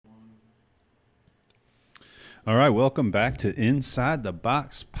All right, welcome back to Inside the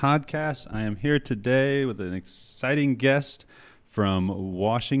Box podcast. I am here today with an exciting guest from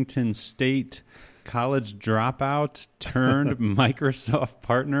Washington State, college dropout turned Microsoft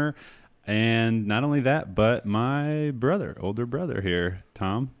partner. And not only that, but my brother, older brother here.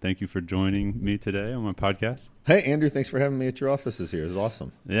 Tom, thank you for joining me today on my podcast. Hey, Andrew, thanks for having me at your offices here. It's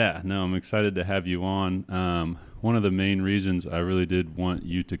awesome. Yeah, no, I'm excited to have you on. One of the main reasons I really did want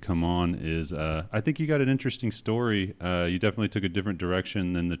you to come on is I think you got an interesting story. You definitely took a different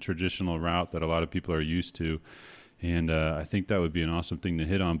direction than the traditional route that a lot of people are used to. And I think that would be an awesome thing to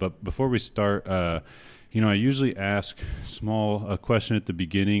hit on. But before we start, I usually ask a question at the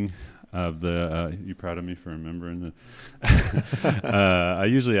beginning of the you proud of me for remembering the I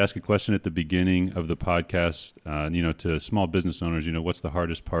usually ask a question at the beginning of the podcast to small business owners, what's the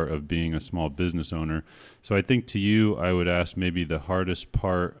hardest part of being a small business owner. So I think to you I would ask maybe the hardest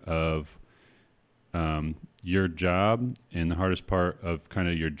part of your job and the hardest part of kind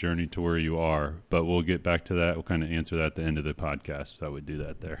of your journey to where you are, but we'll get back to that. We'll kind of answer that at the end of the podcast. So I would do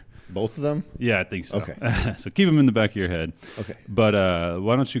that there. Both of them? Yeah, I think so. Okay. So keep them in the back of your head. Okay. But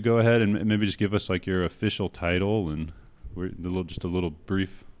why don't you go ahead and maybe just give us like your official title and just a little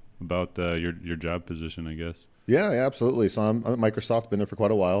brief about your job position, I guess. Yeah, absolutely. So I'm at Microsoft, been there for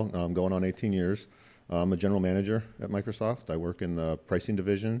quite a while. I'm going on 18 years. I'm a general manager at Microsoft. I work in the pricing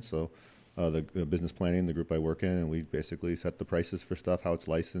division, so the business planning, the group I work in, and we basically set the prices for stuff, how it's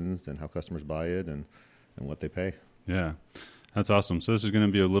licensed and how customers buy it and what they pay. Yeah. That's awesome. So this is going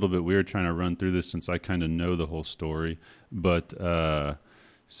to be a little bit weird trying to run through this since I kind of know the whole story. But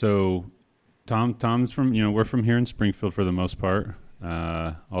so Tom's from, we're from here in Springfield for the most part.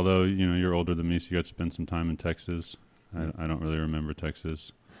 Although, you're older than me, so you got to spend some time in Texas. I don't really remember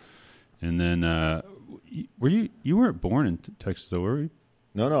Texas. And then you weren't born in Texas though, were you?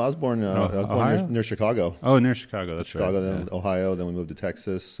 No, I was born, near Chicago. Oh, near Chicago. That's Chicago, right. then Ohio, then we moved to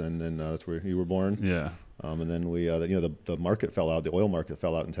Texas, and then that's where you were born. Yeah. And then we, the market fell out. The oil market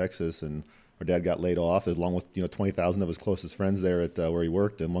fell out in Texas, and our dad got laid off, along with 20,000 of his closest friends there at where he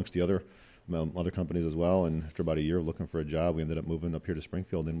worked, amongst the other companies as well. And after about a year of looking for a job, we ended up moving up here to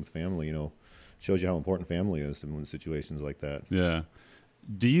Springfield in with family. Shows you how important family is in situations like that. Yeah.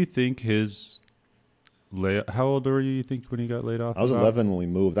 Do you think how old were you think when he got laid off? I was 11 when we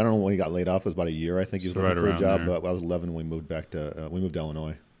moved. I don't know when he got laid off. It was about a year. I think he was looking for a job, there. but I was 11 when we moved back to we moved to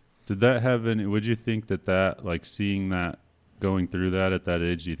Illinois. Did that have any? Would you think that like seeing that going through that at that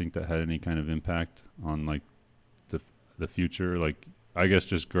age? Do you think that had any kind of impact on like the future? Like I guess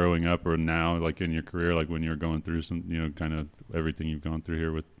just growing up or now, like in your career, like when you're going through some kind of everything you've gone through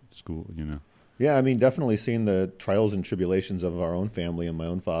here with school, Yeah, I mean, definitely seeing the trials and tribulations of our own family and my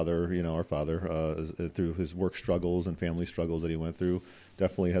own father, our father, through his work struggles and family struggles that he went through,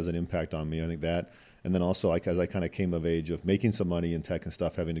 definitely has an impact on me. I think that. And then also, as I kind of came of age of making some money in tech and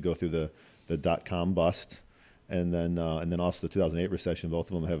stuff, having to go through the dot-com bust, and then also the 2008 recession, both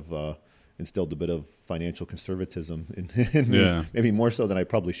of them have instilled a bit of financial conservatism in me, maybe more so than I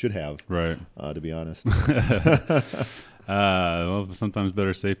probably should have, right? To be honest. Well, sometimes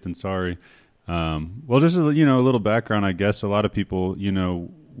better safe than sorry. Well, just a little background, I guess. A lot of people,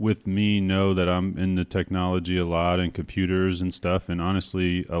 with me know that I'm into technology a lot and computers and stuff. And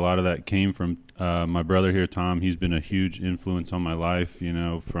honestly, a lot of that came from my brother here, Tom. He's been a huge influence on my life,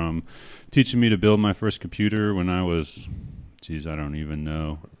 from teaching me to build my first computer when I was, I don't even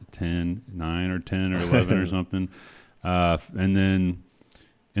know, 9 or 10 or 11 or something. And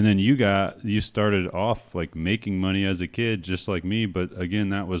then you started off like making money as a kid, just like me. But again,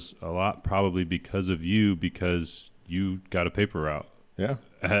 that was a lot probably because of you, because you got a paper route. Yeah.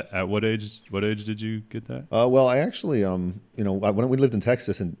 At what age? What age did you get that? Well, I actually, when we lived in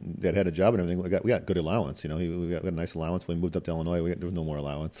Texas and Dad had a job and everything, we got good allowance. We got a nice allowance. When we moved up to Illinois, there was no more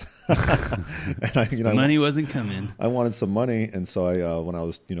allowance. And money wasn't coming. I wanted some money, and so when I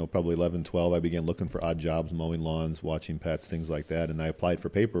was, probably 11, 12, I began looking for odd jobs, mowing lawns, watching pets, things like that. And I applied for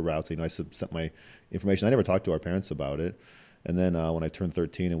paper routes. I sent my information. I never talked to our parents about it. And then when I turned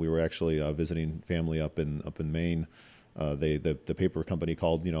 13, and we were actually visiting family up in Maine. The paper company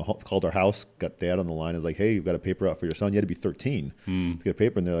called our house, got Dad on the line. Is like, hey, you've got a paper out for your son. You had to be 13 to get a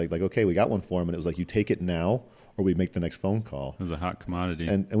paper, and they're like, okay, we got one for him. And it was like, you take it now, or we make the next phone call. It was a hot commodity,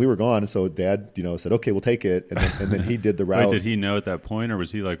 and we were gone. So Dad, said, okay, we'll take it, and then he did the route. Wait, did he know at that point, or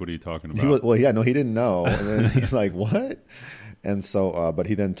was he like, what are you talking about? He didn't know, and then he's like, what? And so, but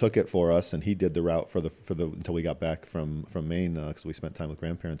he then took it for us, and he did the route for the until we got back from Maine, because we spent time with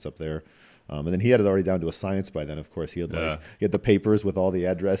grandparents up there. And then he had it already down to a science by then. Of course, he had the papers with all the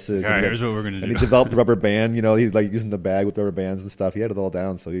addresses. All right, here's what we're gonna do. And he developed the rubber band. He's like using the bag with rubber bands and stuff. He had it all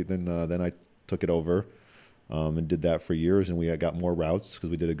down. So then I took it over. and did that for years. And we got more routes because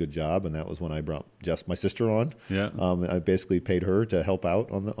we did a good job. And that was when I brought Jess, my sister, on. Yeah. I basically paid her to help out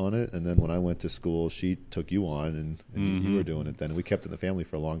on it. And then when I went to school, she took you on, and you were doing it then. And we kept it in the family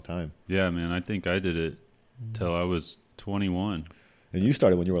for a long time. Yeah, man. I think I did it till I was 21. And you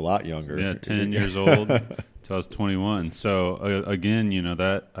started when you were a lot younger. Yeah, 10 years old till I was 21. So again,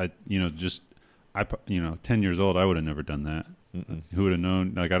 that I, 10 years old, I would have never done that. Mm-mm. Who would have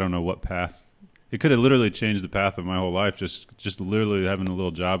known? Like, I don't know what path. It could have literally changed the path of my whole life. Just literally having a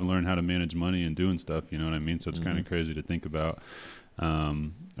little job and learning how to manage money and doing stuff. You know what I mean? So it's kind of crazy to think about.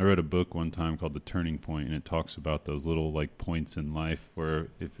 I read a book one time called The Turning Point, and it talks about those little like points in life where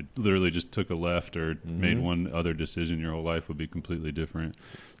if it literally just took a left or made one other decision, your whole life would be completely different.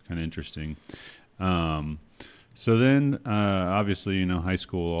 It's kind of interesting. So then, obviously, high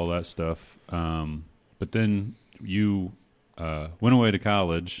school, all that stuff. But then you went away to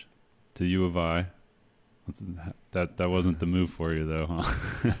college, to U of I. That wasn't the move for you, though,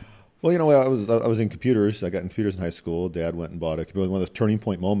 huh? Well, I was in computers. I got in computers in high school. Dad went and bought a computer. One of those turning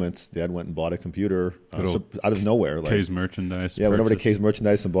point moments. Dad went and bought a computer out of nowhere. K's Merchandise. Yeah, went over to K's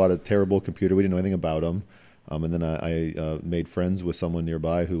Merchandise and bought a terrible computer. We didn't know anything about them. And then I made friends with someone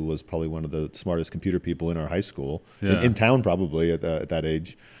nearby who was probably one of the smartest computer people in our high school, in town probably at that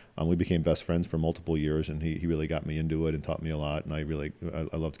age. We became best friends for multiple years, and he really got me into it and taught me a lot, and I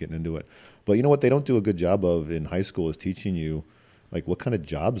loved getting into it. But you know what they don't do a good job of in high school is teaching you like what kind of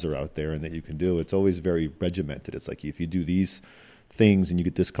jobs are out there and that you can do. It's always very regimented. It's like if you do these things and you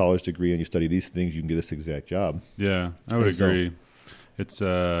get this college degree and you study these things, you can get this exact job. Yeah, I would agree. It's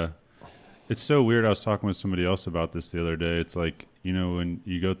so weird. I was talking with somebody else about this the other day. It's like, when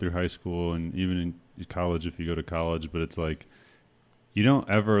you go through high school and even in college, if you go to college, but it's like, you don't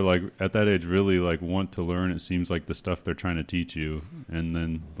ever like at that age really like want to learn. It seems like the stuff they're trying to teach you. And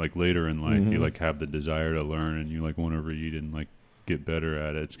then like later in life, you like have the desire to learn and you like want to read and like get better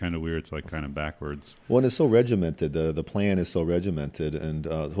at it. It's kind of weird. It's like kind of backwards. Well, and it's so regimented. The plan is so regimented. And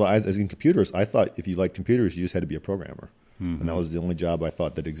as in computers, I thought if you like computers, you just had to be a programmer. And that was the only job I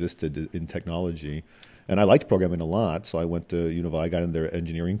thought that existed in technology. And I liked programming a lot, so I went to I got into their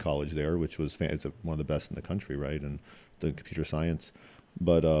engineering college there, which was it's one of the best in the country, right? And the computer science.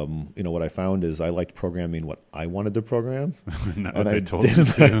 But what I found is I liked programming what I wanted to program, Not what they told you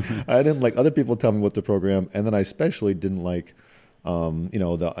to. I didn't like other people tell me what to program, and then I especially didn't like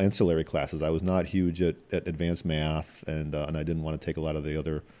the ancillary classes. I was not huge at advanced math, and I didn't want to take a lot of the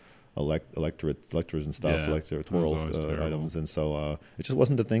other lectures and stuff, electoral items, and so it just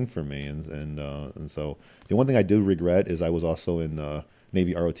wasn't a thing for me. And so the one thing I do regret is I was also in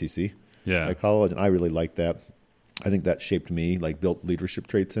Navy ROTC at college, and I really liked that. I think that shaped me, like built leadership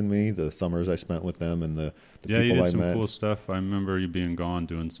traits in me. The summers I spent with them and the people I met. Yeah, you did some cool stuff. I remember you being gone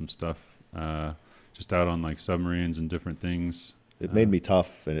doing some stuff, just out on like submarines and different things. It made me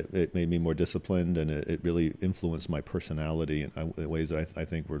tough, and it made me more disciplined, and it really influenced my personality in ways that I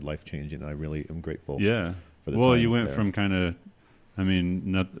think were life-changing. I really am grateful for the time you went there. From kind of, I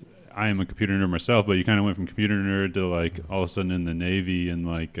am a computer nerd myself, but you kind of went from computer nerd to like all of a sudden in the Navy and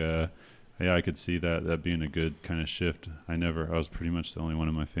like, I could see that being a good kind of shift. I was pretty much the only one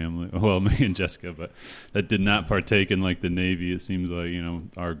in my family, well, me and Jessica, but that did not partake in like the Navy. It seems like,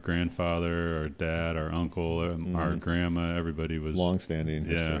 our grandfather, our dad, our uncle, our grandma, everybody was long-standing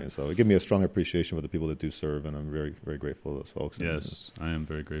history. So it gave me a strong appreciation for the people that do serve, and I'm very, very grateful to those folks. Yes, I am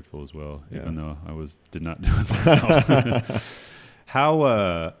very grateful as well, even though I did not do it myself.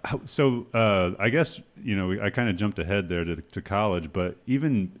 I guess, I kind of jumped ahead there to college, but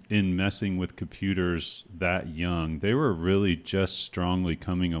even in messing with computers that young, they were really just strongly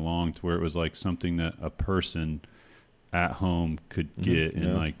coming along to where it was like something that a person at home could get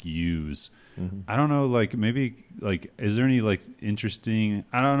and like use. I don't know, like maybe like, is there any like interesting,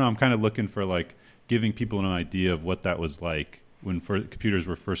 I don't know. I'm kind of looking for like giving people an idea of what that was like when computers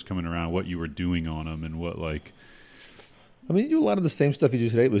were first coming around, what you were doing on them and what like, I mean, you do a lot of the same stuff you do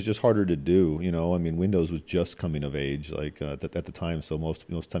today. It was just harder to do, I mean, Windows was just coming of age, like at the time. So most of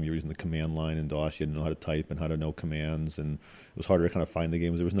the time you were using the command line in DOS. You didn't know how to type and how to know commands, and it was harder to kind of find the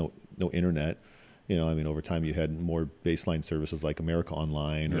games. There was no internet. I mean, over time you had more baseline services like America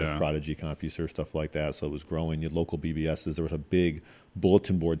Online or Prodigy, CompuServe, stuff like that. So it was growing. You had local BBSs. There was a big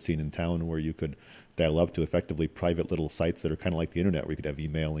bulletin board scene in town where you could dial up to effectively private little sites that are kind of like the internet, where you could have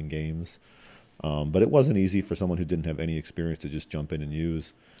email and games. But it wasn't easy for someone who didn't have any experience to just jump in and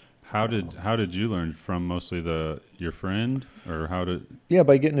use. How did you learn from mostly your friend, or how did? Yeah,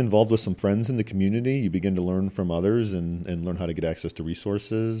 by getting involved with some friends in the community, you begin to learn from others and learn how to get access to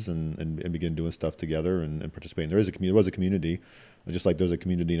resources and begin doing stuff together and participating. There was a community, just like there's a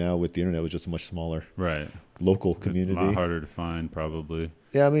community now with the internet. It was just a much smaller, Right. local A community. lot harder to find, probably.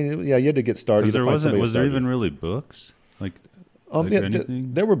 Yeah, I mean, yeah, you had to get started. Because You had to find somebody to was there start even with. really books? Like Yeah,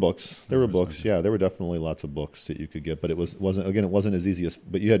 anything? there were books. There were was, books. okay. Yeah, there were definitely lots of books that you could get, but it wasn't as easy as.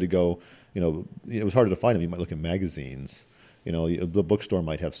 But you had to go. It was harder to find them. You might look at magazines. The bookstore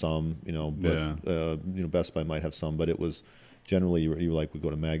might have some. But Yeah. Best Buy might have some, but it was generally you would go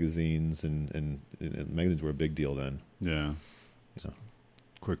to magazines, and magazines were a big deal then. Yeah. So.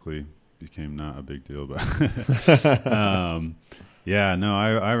 Quickly became not a big deal, but yeah, no,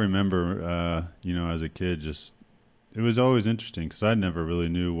 I remember, as a kid, just it was always interesting because I never really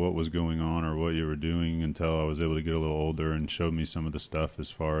knew what was going on or what you were doing until I was able to get a little older and showed me some of the stuff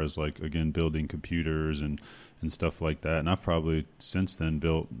as far as like, again, building computers and stuff like that. And I've probably since then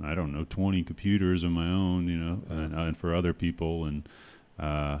built, I don't know, 20 computers of my own, and for other people. And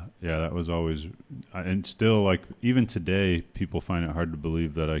that was always, and still, like, even today, people find it hard to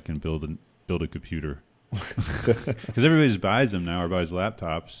believe that I can build a computer because everybody just buys them now or buys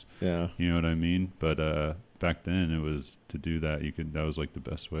laptops. Yeah. You know what I mean? But back then, it was to do that. That was like the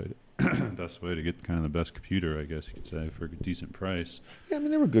best way to get kind of the best computer, I guess you could say, for a decent price. Yeah, I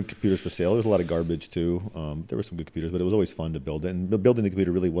mean, there were good computers for sale. There was a lot of garbage too. There were some good computers, but it was always fun to build it. And building the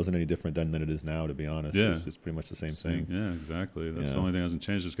computer really wasn't any different then than it is now, to be honest. Yeah. It's pretty much the same thing. Yeah, exactly. That's Yeah. the only thing that hasn't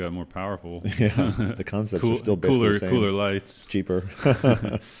changed. It's got more powerful. Yeah, the concepts are still basically the same. Cooler lights. Cheaper.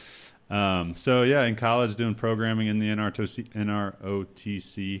 So yeah, in college doing programming in the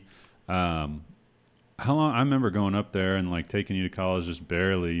NROTC. How long? I remember going up there and like taking you to college just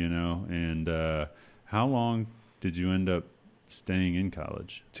barely, And how long did you end up staying in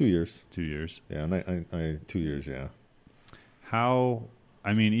college? 2 years. 2 years. Yeah, and I 2 years. Yeah. How?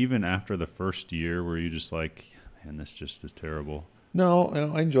 I mean, even after the first year, were you just like, man, this just is terrible? No,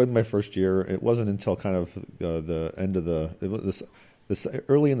 I enjoyed my first year. It wasn't until kind of the end of it was this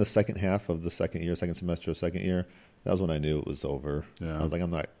early in the second half of the second semester of second year. That was when I knew it was over. Yeah. I was like,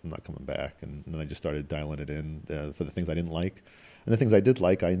 I'm not coming back, and then I just started dialing it in for the things I didn't like, and the things I did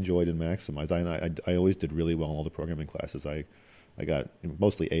like, I enjoyed and maximized. I always did really well in all the programming classes. I got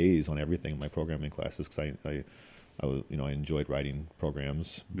mostly A's on everything in my programming classes because I was I enjoyed writing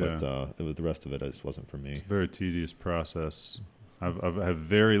programs, but it was the rest of it just wasn't for me. It's a very tedious process. I have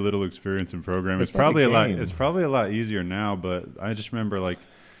very little experience in programming. It's It's probably like a a lot. game. It's probably a lot easier now, but I just remember like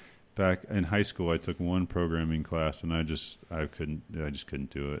back in high school, I took one programming class and I just couldn't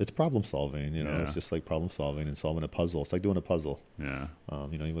do it. It's problem solving, Yeah. It's just like problem solving and solving a puzzle. It's like doing a puzzle. Yeah.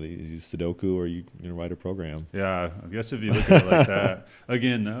 Whether you use Sudoku or you write a program. Yeah. I guess if you look at it like that,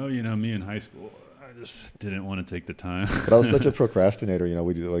 again, though, me in high school, I just didn't want to take the time. But I was such a procrastinator.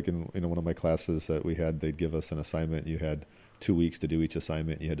 We do like in one of my classes that we had, they'd give us an assignment. You had 2 weeks to do each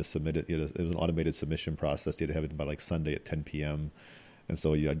assignment. You had to submit it. It was an automated submission process. You had to have it by like Sunday at 10 p.m. And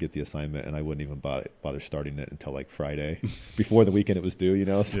so I'd get the assignment, and I wouldn't even bother starting it until like Friday, before the weekend it was due.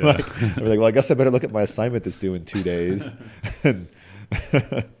 So Yeah. I'd be like, well, I guess I better look at my assignment that's due in 2 days. And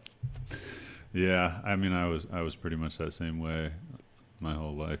Yeah, I mean, I was pretty much that same way my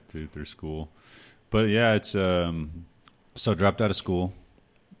whole life too, through school. But yeah, it's so I dropped out of school,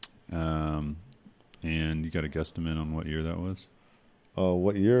 and you got a guesstimate on what year that was?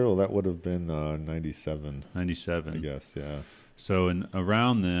 what year? Well, that would have been 97, 97. I guess. Yeah. So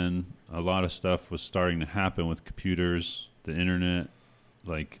around then, a lot of stuff was starting to happen with computers, the internet.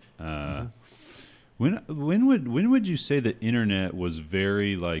 Like, when would you say the internet was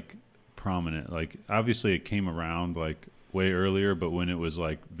very like prominent? Like, obviously, it came around like way earlier, but when it was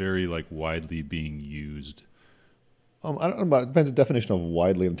like very like widely being used. I don't know about, it depends on the definition of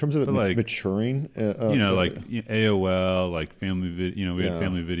widely in terms of it But maturing. Like AOL, like family video, we had Yeah.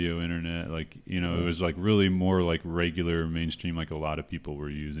 family video internet, like, it was like really more like regular mainstream, like a lot of people were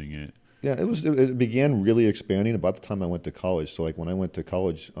using it. Yeah, it began really expanding about the time I went to college. So like when I went to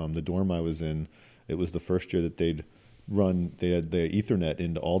college, the dorm I was in, it was the first year that they had the Ethernet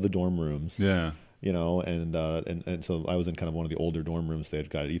into all the dorm rooms. Yeah. And so I was in kind of one of the older dorm rooms. They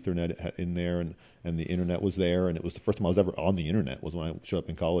had got Ethernet in there, and the internet was there. And it was the first time I was ever on the internet was when I showed up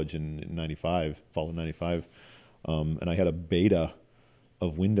in college in 95, fall of 95. And I had a beta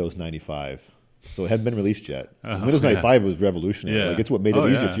of Windows 95. So it hadn't been released yet. Windows 95 was revolutionary. Yeah. Like it's what made it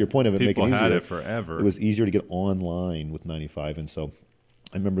easier. To your point of it People making it had easier. it forever. It was easier to get online with 95, and so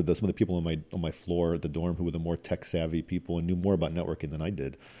I remember some of the people on my floor at the dorm who were the more tech savvy people and knew more about networking than I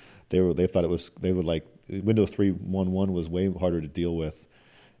did. They thought they were like Windows 3.1.1 was way harder to deal with,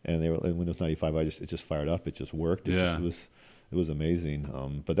 and Windows 95, it just fired up. It just worked. Yeah. It was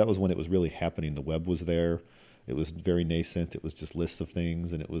amazing. But that was when it was really happening. The web was there. It was very nascent. It was just lists of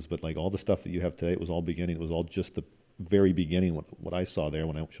things, and but like all the stuff that you have today, it was all beginning. It was all just the very beginning. What I saw there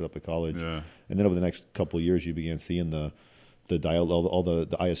when I showed up at college, Yeah. and then over the next couple of years, you began seeing the all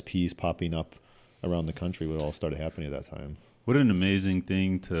the ISPs popping up around the country. What all started happening at that time. What an amazing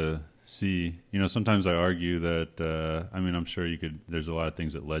thing to see. Sometimes I argue that, I'm sure there's a lot of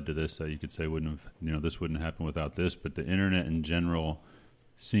things that led to this that you could say this wouldn't happen without this, but the internet in general,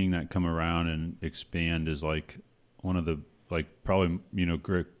 seeing that come around and expand is like one of the, probably,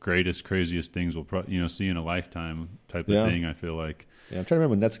 greatest, craziest things we'll see in a lifetime type of thing, I feel like. Yeah, I'm trying to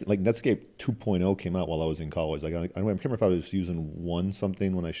remember Netscape 2.0 came out while I was in college. I can't remember if I was using one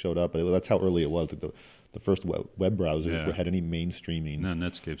something when I showed up, but that's how early it was. The first web browsers had any mainstreaming. No,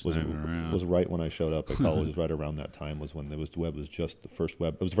 Netscape's not even around. Was right when I showed up at college. It was right around that time was when the web was just the first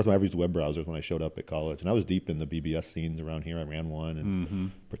web. It was the first time I ever used web browsers when I showed up at college. And I was deep in the BBS scenes around here. I ran one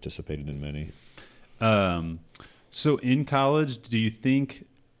and participated in many. So in college, do you think,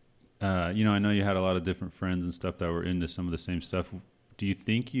 I know you had a lot of different friends and stuff that were into some of the same stuff. Do you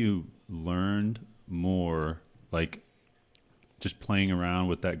think you learned more, just playing around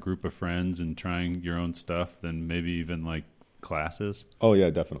with that group of friends and trying your own stuff than maybe even classes? Oh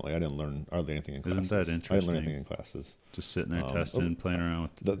yeah, definitely. I didn't learn hardly anything in classes. Isn't that interesting? I didn't learn anything in classes. Just sitting there testing, playing around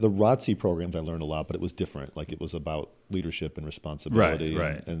with the ROTC programs. I learned a lot, but it was different. It was about leadership and responsibility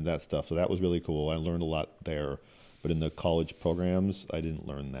and that stuff. So that was really cool. I learned a lot there. But in the college programs, I didn't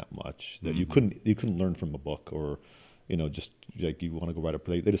learn that much. That you couldn't learn from a book or, just you want to go write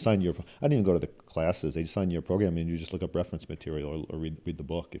they assign you. I didn't even go to the classes. They assign you a program and you just look up reference material or read the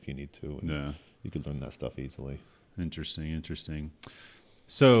book if you need to. And you could learn that stuff easily. Interesting.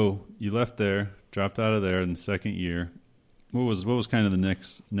 So you left there, dropped out of there in the second year. What was kind of the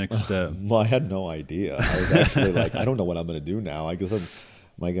next step? Well, I had no idea. I was actually I don't know what I'm going to do now. I guess am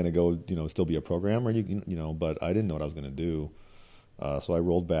I going to go, still be a programmer? But I didn't know what I was going to do. So I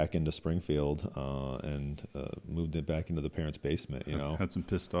rolled back into Springfield and moved it back into the parents' basement. Had some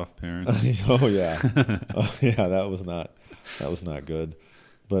pissed off parents. Oh yeah, that was not good.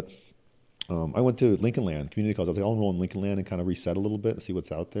 But I went to Lincoln Land Community College. I was I'll enroll in Lincoln Land and kind of reset a little bit and see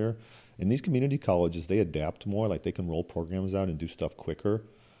what's out there. And these community colleges, they adapt more. They can roll programs out and do stuff quicker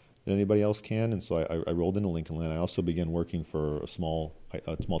than anybody else can. And so I rolled into Lincoln Land. I also began working for a small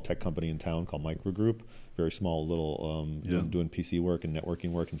tech company in town called Micro Group. Very small little doing PC work and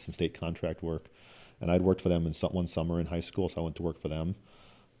networking work and some state contract work. And I'd worked for them in one summer in high school, so I went to work for them.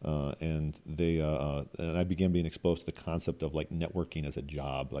 And I began being exposed to the concept of networking as a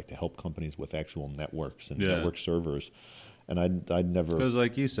job, to help companies with actual networks and network servers. And I'd never, because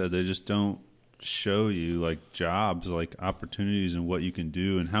like you said, they just don't show you jobs, opportunities and what you can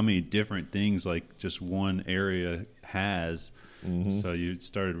do and how many different things just one area has. So you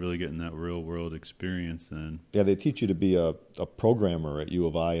started really getting that real world experience then. Yeah, they teach you to be a programmer at U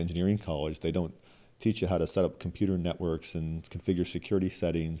of I Engineering College. They don't teach you how to set up computer networks and configure security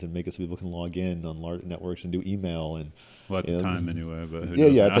settings and make it so people can log in on large networks and do email and at the time anyway. But who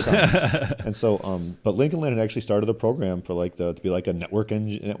knows now? At the time. And so, but Lincoln Land had actually started a program for to be a network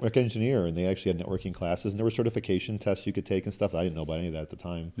engineer, and they actually had networking classes and there were certification tests you could take and stuff. I didn't know about any of that at the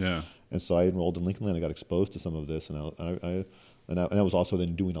time. Yeah. And so I enrolled in Lincoln Land. I got exposed to some of this, and I was also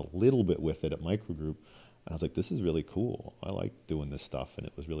then doing a little bit with it at Micro Group. And I was like, this is really cool. I like doing this stuff, and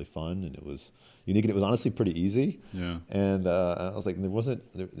it was really fun, and it was unique, and it was honestly pretty easy. Yeah. And I was like, there wasn't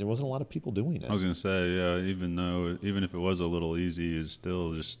a lot of people doing it. I was going to say, yeah, even if it was a little easy, it's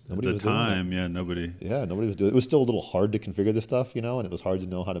still just nobody at was the time, nobody was doing it. It was still a little hard to configure this stuff, and it was hard to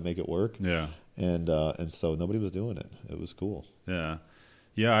know how to make it work. Yeah. And so nobody was doing it. It was cool. Yeah.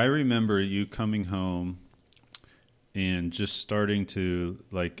 Yeah, I remember you coming home and just starting to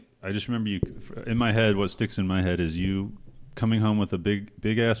I just remember you in my head. What sticks in my head is you coming home with a big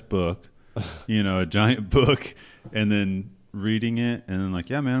ass book, a giant book, and then reading it, and then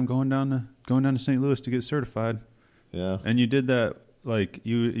yeah, man, I'm going down to St. Louis to get certified. Yeah. And you did that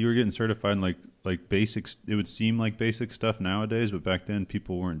you were getting certified in like basics. It would seem like basic stuff nowadays, but back then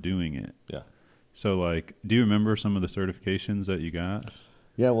people weren't doing it. Yeah. So do you remember some of the certifications that you got?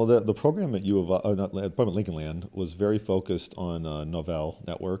 Yeah, well, the program at program at Lincoln Land was very focused on Novell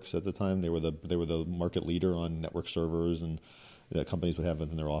networks at the time. They were the market leader on network servers, and companies would have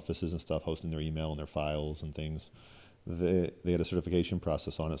them in their offices and stuff, hosting their email and their files and things. They had a certification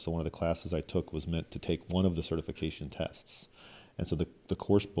process on it, so one of the classes I took was meant to take one of the certification tests. And so the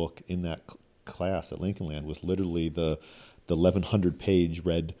course book in that class at Lincoln Land was literally the 1,100-page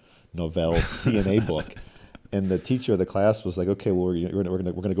red Novell CNA book. And the teacher of the class was like, okay, well, we're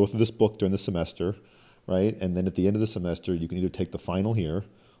gonna go through this book during the semester, right? And then at the end of the semester, you can either take the final here,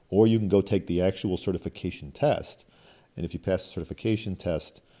 or you can go take the actual certification test. And if you pass the certification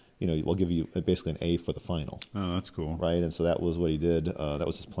test, we'll give you basically an A for the final. Oh, that's cool. Right, and so that was what he did. That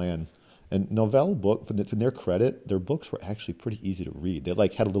was his plan. And Novell book, for their credit, their books were actually pretty easy to read. They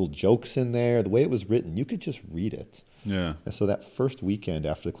had little jokes in there. The way it was written, you could just read it. Yeah. And so that first weekend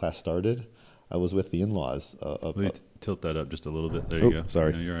after the class started, I was with the in-laws. Tilt that up just a little bit. There you go.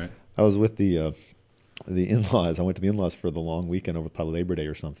 Sorry. No, you're right. I was with the in-laws. I went to the in-laws for the long weekend over probably Labor Day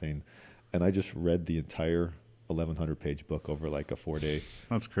or something, and I just read the entire 1,100-page book over like a 4-day.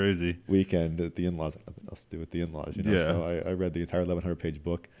 That's crazy. Weekend at the in-laws. Nothing else to do with the in-laws, Yeah. So I read the entire 1,100-page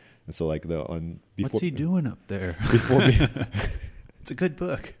book, and so like what's he doing up there? Before it's a good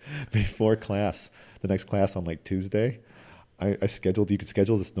book. Before class, the next class on like Tuesday, I scheduled. You could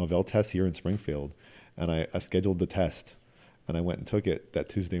schedule this Novell test here in Springfield, and I scheduled the test, and I went and took it that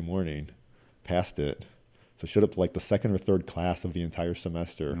Tuesday morning, passed it. So showed up to like the second or third class of the entire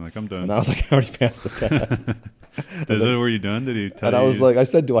semester. You're like, I'm done. And I was like, I already passed the test. Were you done? Did he tell you? And I was like, I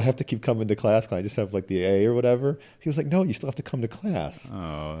said, do I have to keep coming to class? Can I just have like the A or whatever? He was like, no, you still have to come to class.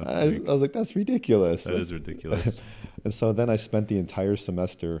 Oh, I was like, that's ridiculous. That is ridiculous. And so then I spent the entire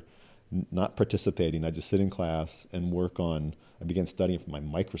semester not participating. I just sit in class and I began studying for my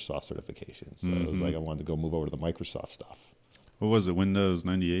Microsoft certification. So it was like I wanted to go move over to the Microsoft stuff. What was it, Windows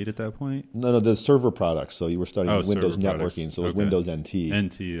 98 at that point? No, the server products. So you were studying Windows networking. Products. So it was Windows NT.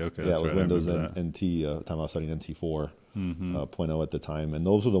 NT, okay. Yeah, it was right. Windows NT. Time I was studying NT 4.0 at the time. And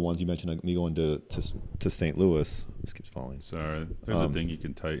those are the ones you mentioned, like me going to St. Louis. This keeps falling. Sorry. There's a thing you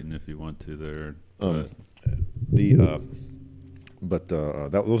can tighten if you want to there. Those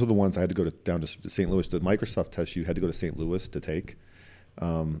are the ones I had to go down to St. Louis. The Microsoft test you had to go to St. Louis to take.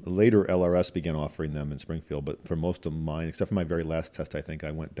 Later, LRS began offering them in Springfield, but for most of mine, except for my very last test, I think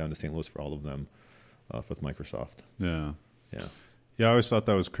I went down to St. Louis for all of them with Microsoft. Yeah. Yeah. Yeah, I always thought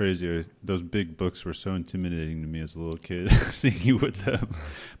that was crazy. Those big books were so intimidating to me as a little kid, seeing you with them.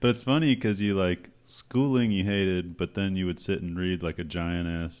 But it's funny because schooling you hated, but then you would sit and read like a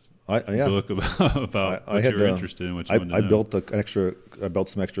giant-ass book about what you were interested in, what you wanted to know. I built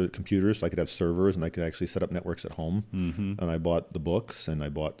some extra computers so I could have servers and I could actually set up networks at home. Mm-hmm. And I bought the books and I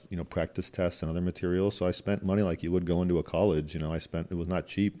bought, practice tests and other materials. So I spent money like you would go into a college. It was not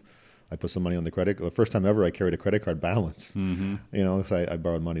cheap. I put some money on the first time ever I carried a credit card balance. Mm-hmm. Because I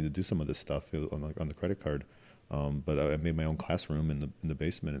borrowed money to do some of this stuff on the credit card. But I made my own classroom in the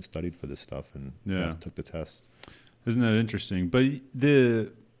basement and studied for this stuff and took the test. Isn't that interesting? But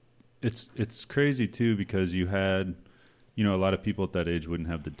it's crazy too because you had, a lot of people at that age wouldn't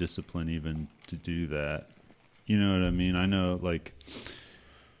have the discipline even to do that. You know what I mean? I know,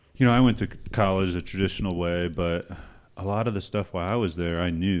 I went to college the traditional way, but a lot of the stuff while I was there, I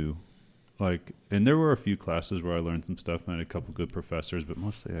knew. And there were a few classes where I learned some stuff and I had a couple good professors, but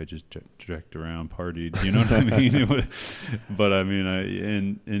mostly I just jacked around, partied, you know what I mean? But I mean,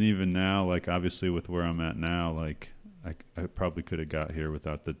 and even now, obviously with where I'm at now, I probably could have got here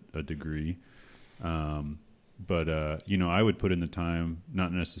without a degree. But I would put in the time,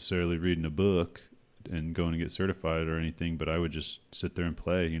 not necessarily reading a book and going to get certified or anything, but I would just sit there and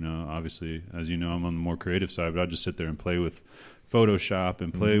play, obviously, as you know, I'm on the more creative side, but I'd just sit there and play with Photoshop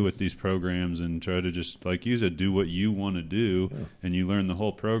and play with these programs and try to just, like you said, do what you want to do, and you learn the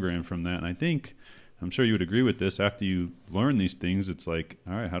whole program from that. And I'm sure you would agree with this. After you learn these things, it's like,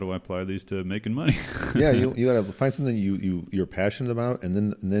 all right, how do I apply these to making money? Yeah, you got to find something you're passionate about,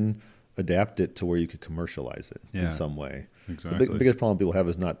 and then adapt it to where you could commercialize it in some way. Exactly. The biggest problem people have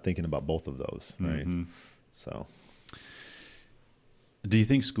is not thinking about both of those, right? Mm-hmm. So, do you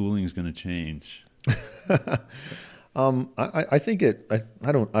think schooling is going to change? I think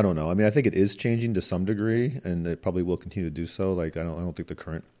I don't know. I mean, I think it is changing to some degree, and it probably will continue to do so. I don't think the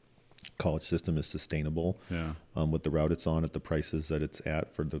current college system is sustainable. Yeah. With the route it's on, at the prices that it's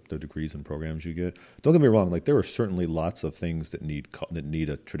at for the degrees and programs you get. Don't get me wrong. There are certainly lots of things that need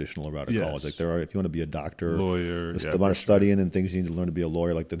a traditional route of college. There are, if you want to be a doctor, lawyer, the amount of studying and things you need to learn to be a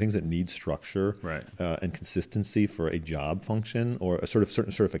lawyer, the things that need structure, right, and consistency for a job function, or a sort of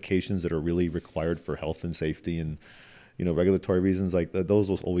certain certifications that are really required for health and safety and regulatory reasons, those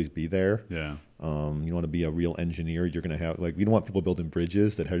will always be there. Yeah. You want to be a real engineer, you're going to have you don't want people building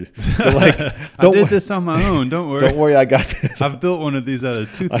bridges that have I did this on my own. Don't worry. Don't worry, I got this. I've built one of these out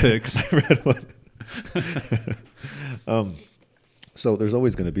of toothpicks. I read one. So there's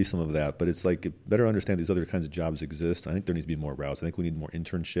always going to be some of that, but it's better understand these other kinds of jobs exist. I think there needs to be more routes. I think we need more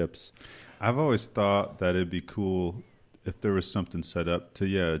internships. I've always thought that it'd be cool if there was something set up to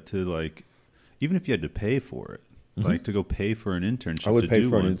even if you had to pay for it, like to go pay for an internship. I would to pay do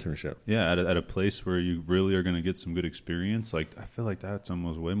for one, an internship. Yeah, at a place where you really are going to get some good experience. Like, I feel like that's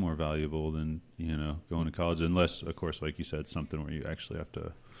almost way more valuable than, going to college, unless, of course, like you said, something where you actually have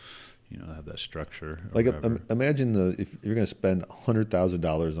to, have that structure. Like, imagine if you're going to spend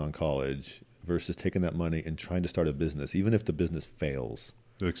 $100,000 on college versus taking that money and trying to start a business, even if the business fails.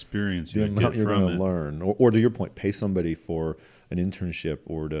 The experience the amount you're going to learn, or to your point, pay somebody for an internship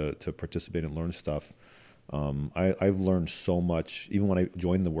or to participate and learn stuff. I've learned so much, even when I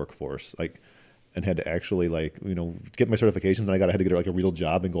joined the workforce, and had to actually get my certifications, and I had to get a real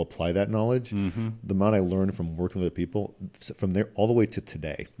job and go apply that knowledge. Mm-hmm. The amount I learned from working with other people from there all the way to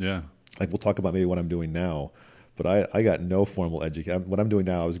today. Yeah. We'll talk about maybe what I'm doing now, but I got no formal education. What I'm doing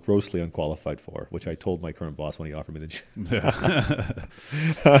now I was grossly unqualified for, which I told my current boss when he offered me the job.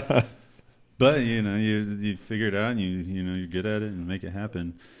 Yeah. But you figure it out, and you're good at it and make it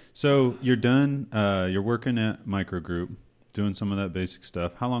happen. So you're done. You're working at Microgroup, doing some of that basic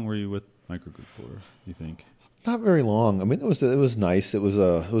stuff. How long were you with Microgroup for, you think? Not very long. I mean, it was nice. It was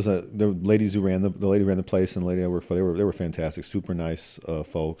the ladies who ran the lady who ran the place and the lady I worked for. They were fantastic, super nice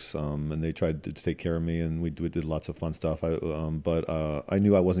folks. And they tried to take care of me, and we did lots of fun stuff. But I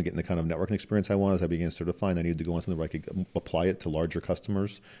knew I wasn't getting the kind of networking experience I wanted. As I began certifying, I needed to go on something where I could apply it to larger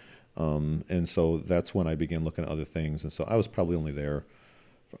customers. And so that's when I began looking at other things. And so I was probably only there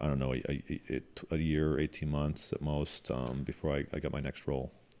for, I don't know, a year, 18 months at most, before I got my next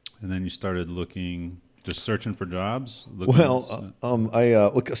role. And then you started just searching for jobs? I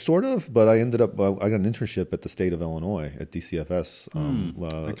sort of, but I ended up, I got an internship at the state of Illinois at DCFS.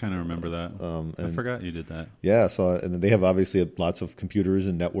 I kind of remember that. I forgot you did that. Yeah, and they have obviously lots of computers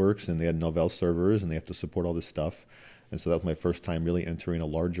and networks, and they had Novell servers, and they have to support all this stuff. And so that was my first time really entering a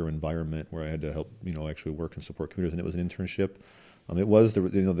larger environment where I had to help, actually work and support computers, and it was an internship. It was,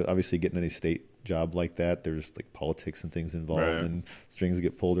 obviously getting any state job like that, there's politics and things involved, right, and strings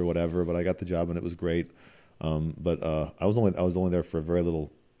get pulled or whatever. But I got the job and it was great. But I was only there for very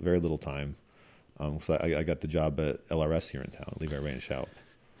little time. So I got the job at LRS here in town, Levi Ray and Shout.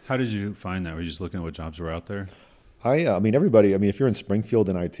 How did you find that? Were you just looking at what jobs were out there? I mean, everybody. I mean, if you're in Springfield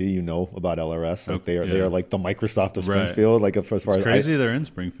in IT, you know about LRS. They are like the Microsoft of Springfield. Right. As far as crazy they're in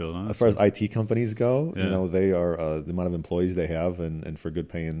Springfield. Honestly. As far as IT companies go, they are the amount of employees they have, and for good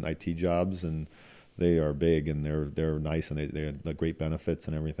paying IT jobs, and they are big, and they're nice, and they have great benefits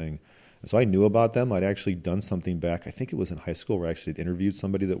and everything. And so I knew about them. I'd actually done something back, I think it was in high school, where I actually interviewed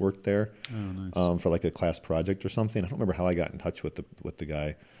somebody that worked there for a class project or something. I don't remember how I got in touch with the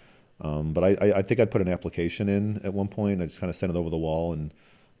guy. But I think I'd put an application in at one point. I just kind of sent it over the wall and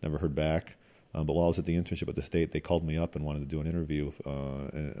never heard back. But while I was at the internship at the state, they called me up and wanted to do an interview.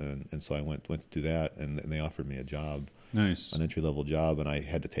 And so I went to do that, and they offered me a job. Nice. An entry-level job, and I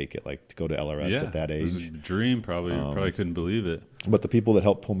had to take it, to go to LRS at that age. It was a dream, probably. You probably couldn't believe it. But the people that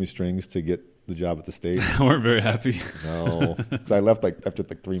helped pull me strings to get the job at the state weren't very happy. No, because I left after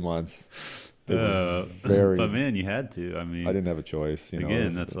 3 months. But man, you had to. I mean, I didn't have a choice.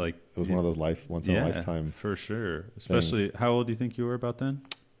 Again, that's it was one of those once in a lifetime for sure. Especially, things. How old do you think you were about then?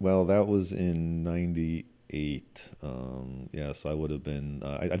 Well, that was in '98. So I would have been.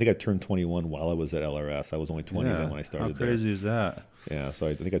 I think I turned 21 while I was at LRS. I was only 20 then when I started. How crazy is that? Yeah, so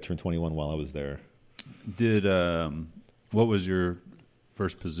I think I turned 21 while I was there. What was your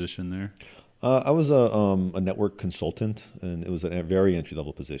first position there? I was a network consultant, and it was a very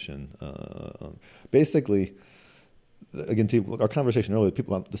entry-level position. Basically, again, to our conversation earlier,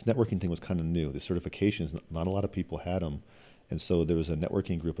 this networking thing was kind of new. The certifications, not a lot of people had them. And so there was a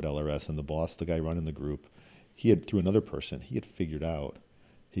networking group at LRS, and the boss, the guy running the group, through another person, he had figured out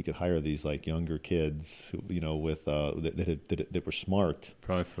he could hire these younger kids who, with that were smart.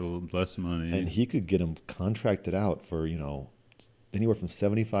 Probably for less money. And he could get them contracted out for, anywhere from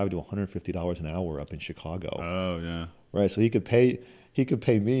 $75 to $150 an hour up in Chicago. Oh yeah, right. So he could pay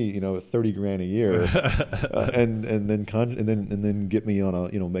me, $30,000 a year, and then get me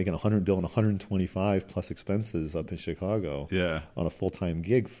on making $100 and $125 plus expenses up in Chicago. Yeah, on a full-time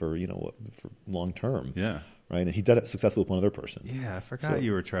gig for for long term. Yeah. Right, and he did it successfully with one other person. Yeah, I forgot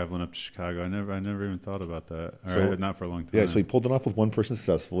you were traveling up to Chicago. I never even thought about that. Not for a long time. Yeah, so he pulled it off with one person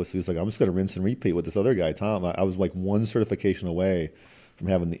successfully. So he's like, I'm just going to rinse and repeat with this other guy, Tom. I was one certification away from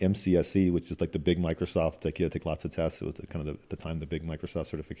having the MCSE, which is the big Microsoft. You had to take lots of tests. It was kind of at the time the big Microsoft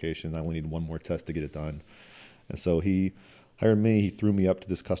certification. I only needed one more test to get it done. And so he hired me. He threw me up to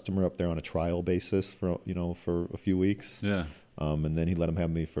this customer up there on a trial basis for a few weeks. Yeah. And then he let him have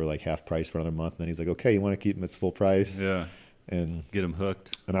me for half price for another month. And then he's like, okay, you want to keep him at full price? Yeah. And get them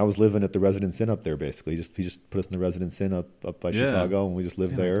hooked. And I was living at the Residence Inn up there, basically. He just put us in the Residence Inn up by Chicago, and we just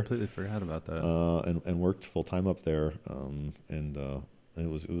lived there. I completely forgot about that. And worked full time up there. It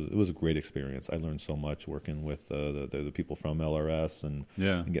was a great experience. I learned so much working with the people from LRS and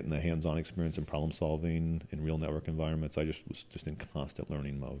getting the hands-on experience and problem solving in real network environments. I was just in constant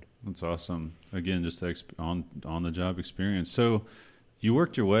learning mode. That's awesome. Again, just the on the job experience. So you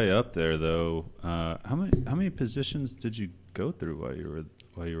worked your way up there, though. How many positions did you go through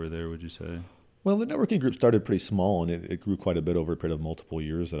while you were there, would you say? Well, the networking group started pretty small, and it grew quite a bit over a period of multiple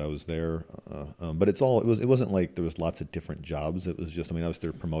years that I was there. But it wasn't like there was lots of different jobs. It was just, I was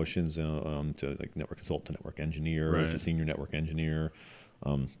there promotions to like network consultant to network engineer, to senior network engineer.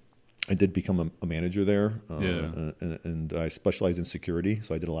 I did become a manager there, and I specialized in security,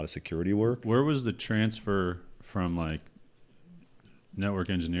 so I did a lot of security work. Where was the transfer from like network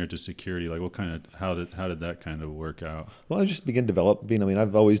engineer to security? Like how did that kind of work out? Well, I just began developing.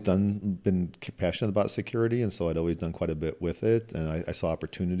 I've always been passionate about security, and so I'd always done quite a bit with it. And I saw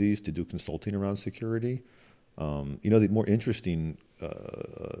opportunities to do consulting around security. The more interesting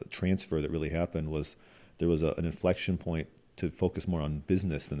transfer that really happened was there was an inflection point to focus more on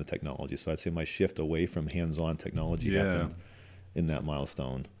business than the technology. So I'd say my shift away from hands-on technology happened in that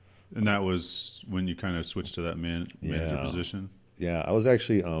milestone. And that was when you kind of switched to that manager position? Yeah, I was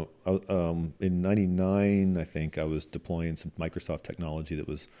actually in '99. I think I was deploying some Microsoft technology it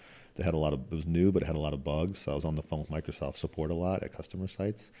was new, but it had a lot of bugs. So I was on the phone with Microsoft support a lot at customer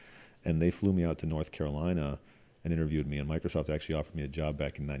sites, and they flew me out to North Carolina and interviewed me. And Microsoft actually offered me a job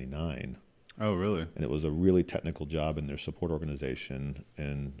back in '99. Oh, really? And it was a really technical job in their support organization,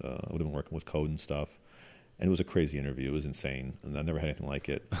 and I would have been working with code and stuff. And it was a crazy interview. It was insane, and I never had anything like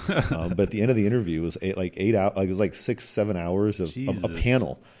it. But at the end of the interview, it was 8 hours. Like it was like 6-7 hours of a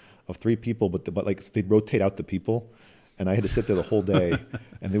panel of 3 people, but they'd rotate out the people, and I had to sit there the whole day.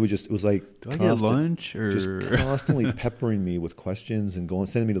 And they would it was like, do I get lunch or just constantly peppering me with questions and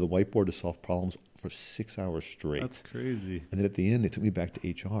sending me to the whiteboard to solve problems for 6 hours straight. That's crazy. And then at the end, they took me back to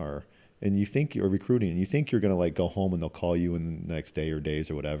HR. And you think you're recruiting, and you think you're going to like go home and they'll call you in the next day or days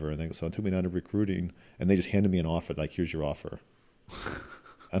or whatever. And so it took me down to recruiting, and they just handed me an offer, like, here's your offer.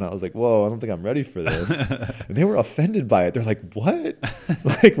 And I was like, whoa, I don't think I'm ready for this. And they were offended by it. They're like, what?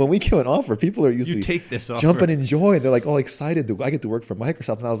 Like when we give an offer, people are usually jumping in joy. They're like all excited that I get to work for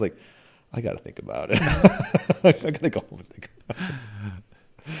Microsoft. And I was like, I got to think about it. I got to go home and think about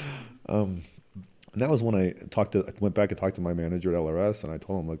it. And that was when I went back and talked to my manager at LRS, and I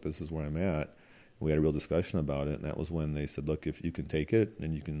told him, look, this is where I'm at. We had a real discussion about it, and that was when they said, look, if you can take it,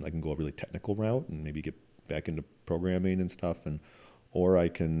 and I can go a really technical route and maybe get back into programming and stuff, or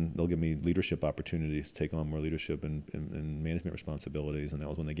they'll give me leadership opportunities to take on more leadership and management responsibilities. And that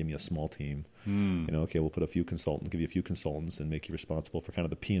was when they gave me a small team. Okay, we'll put give you a few consultants and make you responsible for kind of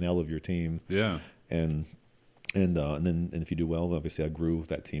the P&L of your team. Yeah. And then if you do well, obviously I grew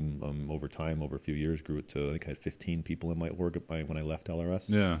that team over time, over a few years, grew it to, I think I had 15 people in my org when I left LRS.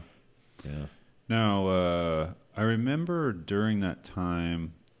 Yeah. Yeah. Now, I remember during that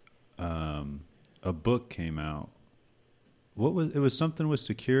time, a book came out. It was something with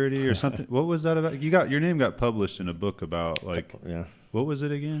security or something. What was that about? Your name got published in a book about what was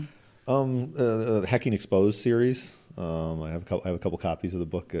it again? Hacking Exposed series. I have a couple copies of the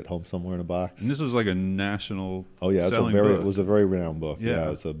book at home somewhere in a box. And this was like a national. Oh yeah, book. It was a very renowned book.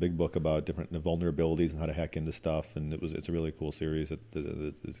 Yeah, it's a big book about different vulnerabilities and how to hack into stuff, and it's a really cool series.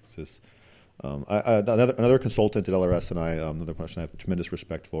 Another consultant at LRS and I, another person I have tremendous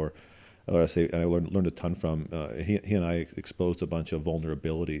respect for, LRS, and I learned a ton from. He and I exposed a bunch of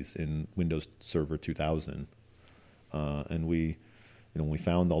vulnerabilities in Windows Server 2000, and we. When we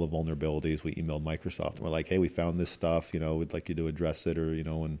found all the vulnerabilities, we emailed Microsoft and we're like, hey, we found this stuff, we'd like you to address it, or,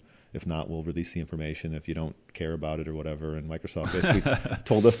 and if not, we'll release the information if you don't care about it or whatever. And Microsoft basically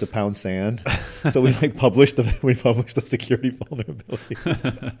told us to pound sand. So we published the security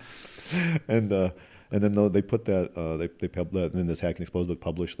vulnerabilities. and then they put that, then this Hacking Exposed book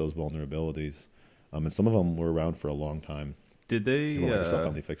published those vulnerabilities. And some of them were around for a long time. Did they, Microsoft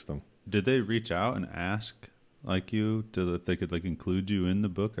finally fixed them. Did they reach out and ask like you if they could include you in the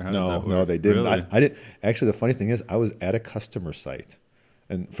book, or how no, did that work? No, they didn't. Really? I didn't. Actually, the funny thing is, I was at a customer site,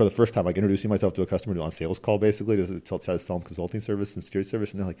 and for the first time, introducing myself to a customer on a sales call, basically, to try to sell them consulting service and security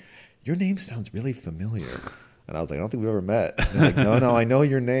service, and they're like, "Your name sounds really familiar." And I was like, "I don't think we've ever met." And they're like, "No, I know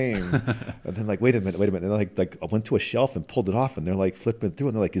your name." And then wait a minute. And they're I went to a shelf and pulled it off, and they're flipping through,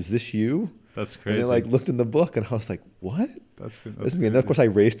 and they're like, "Is this you?" That's crazy. And they looked in the book, and I was like, "What?" That's good. And of course, I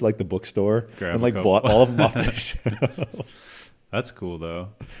raced to the bookstore and bought all of them off the shelf. That's cool though.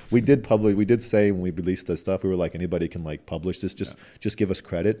 We did say when we released the stuff, we were like, anybody can like publish this, just give us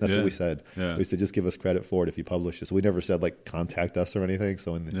credit. That's what we said. Yeah. We said just give us credit for it if you publish it. So we never said like contact us or anything.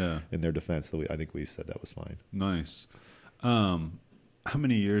 So in their defense, I think we said that was fine. Nice. How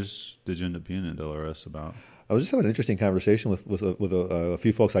many years did you end up being at LRS about? I was just having an interesting conversation with a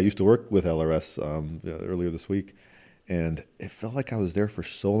few folks I used to work with LRS earlier this week, and it felt like I was there for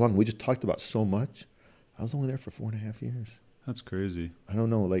so long. We just talked about so much. I was only there for 4.5 years. That's crazy. I don't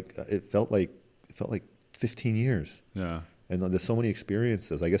know. Like it felt like 15 years. Yeah. And there's so many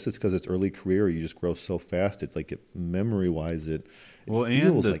experiences. I guess it's because it's early career. You just grow so fast. It's like memory wise, it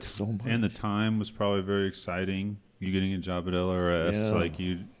feels like so much. And the time was probably very exciting. You getting a job at LRS, like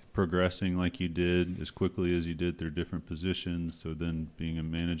you progressing like you did as quickly as you did through different positions to then being a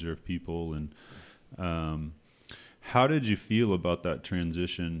manager of people. And how did you feel about that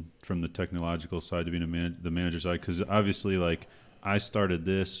transition from the technological side to being the manager side? Because obviously, like, I started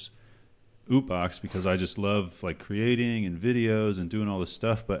this Oopbox because I just love like creating and videos and doing all this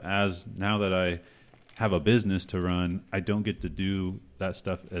stuff. But now that I have a business to run, I don't get to do that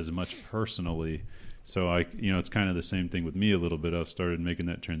stuff as much personally. So it's kind of the same thing with me a little bit. I've started making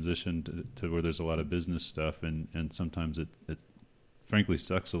that transition to where there's a lot of business stuff, and sometimes it frankly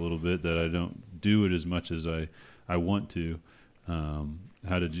sucks a little bit that I don't do it as much as I want to.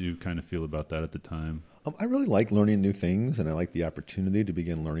 How did you kind of feel about that at the time? I really like learning new things, and I like the opportunity to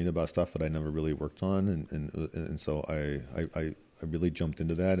begin learning about stuff that I never really worked on, and so I really jumped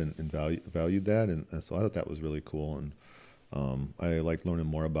into that and valued that, and so I thought that was really cool, and I like learning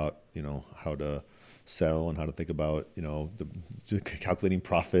more about how to sell and how to think about calculating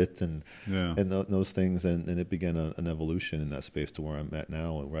profit and those things, and it began an evolution in that space to where I'm at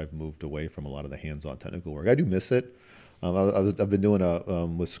now, where I've moved away from a lot of the hands-on technical work. I do miss it. I've been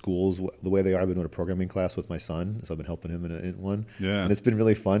doing with schools the way they are. I've been doing a programming class with my son, so I've been helping him in one. Yeah, and it's been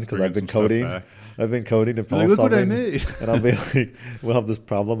really fun because I've been coding. I've been coding and problem solving. Look what I made. And I'll be like, we'll have this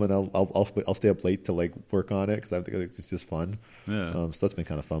problem, and I'll stay up late to like work on it because I think it's just fun. Yeah. So that's been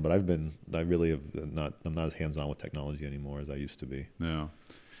kind of fun. But I'm not as hands on with technology anymore as I used to be. Yeah.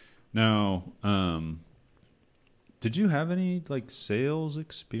 Now, did you have any like sales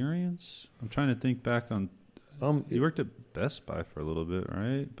experience? I'm trying to think back on. You worked at Best Buy for a little bit,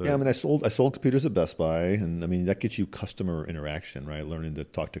 right? But yeah, I mean, I sold computers at Best Buy, and I mean that gets you customer interaction, right? Learning to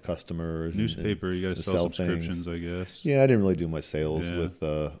talk to customers. Newspaper, and you got to sell subscriptions, I guess. Yeah, I didn't really do much sales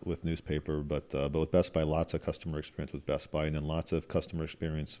with newspaper, but with Best Buy, lots of customer experience with Best Buy, and then lots of customer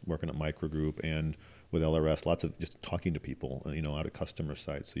experience working at Microgroup and with LRS. Lots of just talking to people, out at customer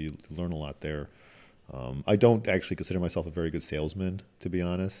sites, so you learn a lot there. I don't actually consider myself a very good salesman, to be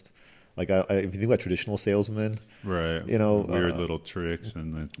honest. Like if you think about traditional salesmen, right? Weird little tricks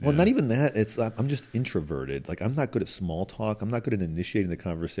Well, not even that. It's I'm just introverted. Like I'm not good at small talk. I'm not good at initiating the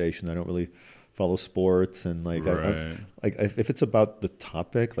conversation. I don't really follow sports, and like if it's about the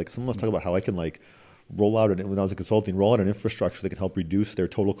topic, like someone was talking about how I can like roll out when I was in consulting, roll out an infrastructure that can help reduce their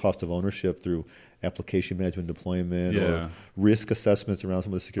total cost of ownership through application management deployment or risk assessments around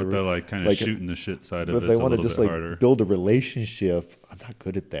some of the security. But they're like kind of shooting the shit side of it. But if they want to just like build a relationship, I'm not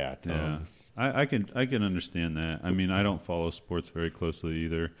good at that. Yeah. I can understand that. I mean, I don't follow sports very closely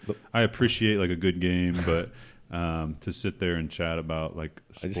either. I appreciate like a good game, but to sit there and chat about like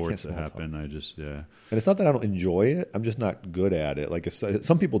sports that happen, And it's not that I don't enjoy it. I'm just not good at it. Like if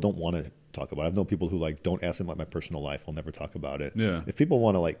some people don't want to talk about it. I've known people who like don't ask me about my personal life. I'll never talk about it. Yeah. If people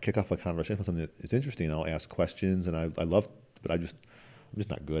want to like kick off a conversation with something that is interesting, I'll ask questions, and I love, but I'm just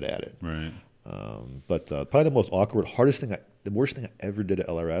not good at it. Right. But probably the most awkward, the worst thing I ever did at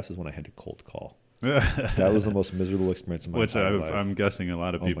LRS is when I had to cold call. That was the most miserable experience of my entire life. I'm guessing a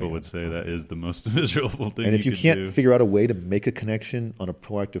lot of people would say that is the most miserable thing. And if you can't figure out a way to make a connection on a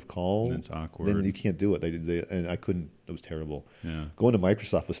proactive call, it's awkward. Then you can't do it. And I couldn't. It was terrible. Yeah. Going to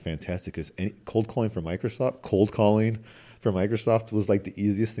Microsoft was fantastic because cold calling for Microsoft was like the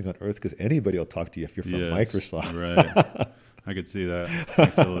easiest thing on earth because anybody will talk to you if you're from Microsoft. Right. I could see that.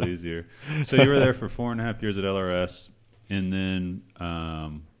 Makes it a little easier. So you were there for 4.5 years at LRS, and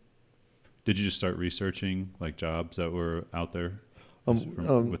then did you just start researching like jobs that were out there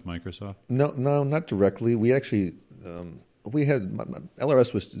with Microsoft? No, not directly. We actually we had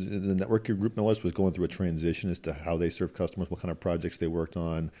LRS was the networking group. LRS was going through a transition as to how they serve customers, what kind of projects they worked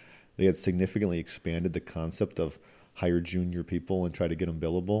on. They had significantly expanded the concept of hire junior people and try to get them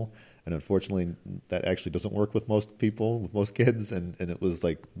billable. And unfortunately, that actually doesn't work with most people, with most kids. And it was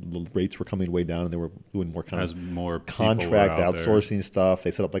like the rates were coming way down, and they were doing more kind of more contract outsourcing stuff. They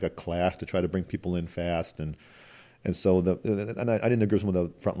set up like a class to try to bring people in fast, and so I didn't agree with some of the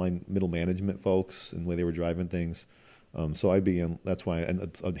frontline middle management folks and the way they were driving things. So I began. That's why,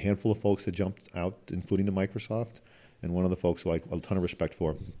 and a handful of folks had jumped out, including to Microsoft, and one of the folks who I have a ton of respect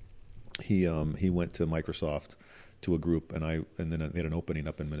for, he went to Microsoft to a group, and then they had an opening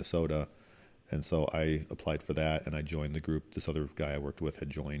up in Minnesota, and so I applied for that, and I joined the group. This other guy I worked with had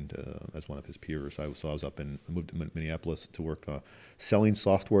joined as one of his peers. I was up in moved to Minneapolis to work selling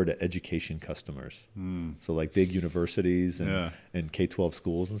software to education customers. So like big universities and K-12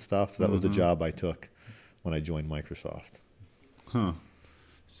 schools and stuff. So that was the job I took when I joined Microsoft. Huh.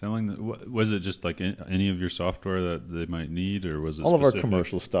 Selling was it just like any of your software that they might need, or was it all specific? of our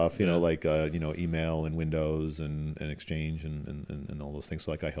commercial stuff? Like email and Windows and Exchange and all those things.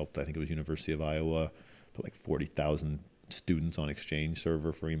 So like I helped. I think it was University of Iowa, put like 40,000 students on Exchange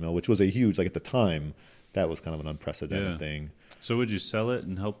server for email, which was a huge, like at the time, that was kind of an unprecedented thing. So would you sell it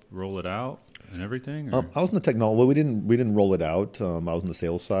and help roll it out and everything? I was in the technology. Well, we didn't roll it out. I was on the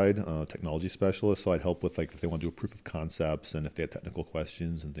sales side, technology specialist. So I'd help with like if they want to do a proof of concepts and if they had technical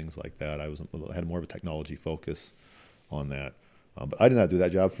questions and things like that. I had more of a technology focus on that. But I did not do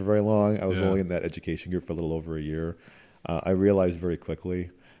that job for very long. I was only in that education group for a little over a year. I realized very quickly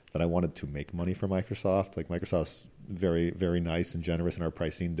that I wanted to make money for Microsoft. Like Microsoft's very, very nice and generous in our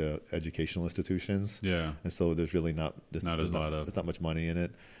pricing to educational institutions. Yeah. And so there's really there's not much money in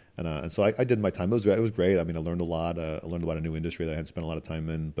it. And so I did my time. It was great. I mean, I learned a lot. I learned about a new industry that I hadn't spent a lot of time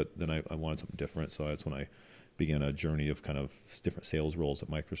in, but then I wanted something different. So that's when I began a journey of kind of different sales roles at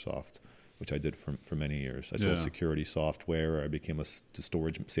Microsoft, which I did for many years. I sold security software. I became a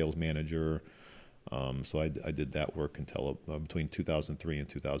storage sales manager. So I did that work until between 2003 and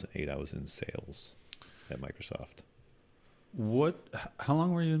 2008, I was in sales at Microsoft. How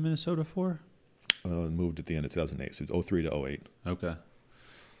long were you in Minnesota for? Moved at the end of 2008, so it was 03 to 08. Okay.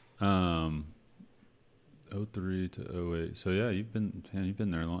 03 to 08. So yeah, you've been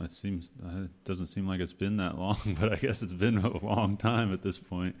there long. It doesn't seem like it's been that long, but I guess it's been a long time at this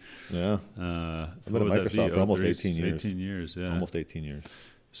point. Yeah. I've been at Microsoft for almost 18 years. 18 years, yeah. Almost 18 years.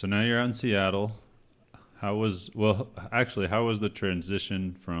 So now you're out in Seattle. How was the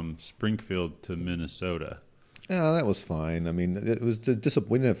transition from Springfield to Minnesota? Yeah, that was fine. I mean, it was we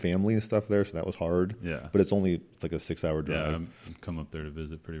didn't have family and stuff there, so that was hard. Yeah. But it's like a 6-hour drive. Yeah, I come up there to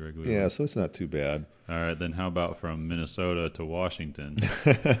visit pretty regularly. Yeah, so it's not too bad. All right, then how about from Minnesota to Washington?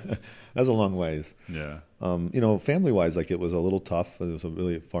 That's a long ways. Yeah. Family-wise, like it was a little tough. It was a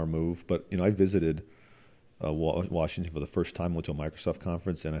really far move. But, I visited Washington for the first time. Went to a Microsoft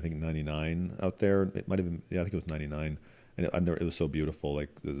conference in, I think, 99 out there. It might have been, I think it was 99. And it was so beautiful. Like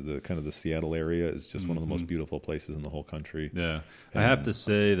the kind of the Seattle area is just one of the most beautiful places in the whole country. Yeah. I have to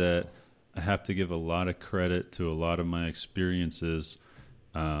say that I have to give a lot of credit to a lot of my experiences,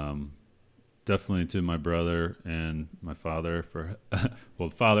 definitely to my brother and my father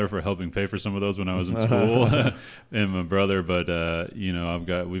father for helping pay for some of those when I was in school and my brother. But,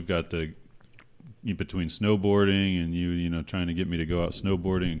 we've got the, between snowboarding and trying to get me to go out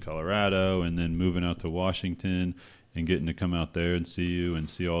snowboarding in Colorado and then moving out to Washington and getting to come out there and see you and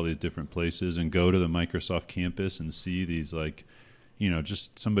see all these different places and go to the Microsoft campus and see these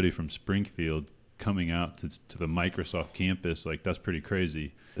just somebody from Springfield coming out to the Microsoft campus. Like that's pretty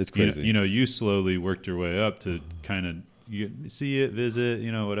crazy. It's crazy. You slowly worked your way up to kind of see it, visit,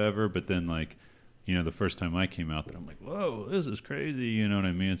 whatever. But then the first time I came out there, I'm like, whoa, this is crazy. You know what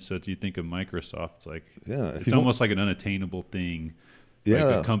I mean? So you think of Microsoft, it's like, it's almost like an unattainable thing. Yeah,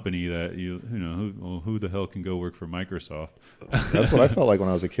 like a company that who the hell can go work for Microsoft? That's what I felt like when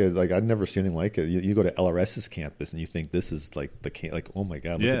I was a kid. Like I'd never seen anything like it. You go to LRS's campus and you think this is like oh my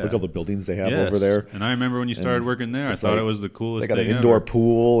god, look at all the buildings they have over there. And I remember when you started working there, I thought it was the coolest. They got thing an indoor ever.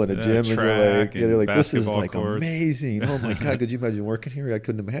 pool and a gym, and you're like, this is like courts. amazing. Oh my god, could you imagine working here? I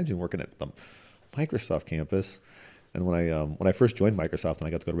couldn't imagine working at the Microsoft campus. And when I first joined Microsoft and I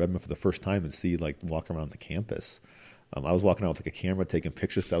got to go to Redmond for the first time and walk around the campus. I was walking around with like a camera taking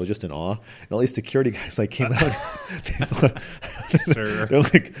pictures because I was just in awe. And all these security guys came out. Sir. They're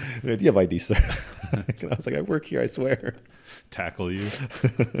like, do you have ID, sir? And I was like, I work here, I swear. Tackle you.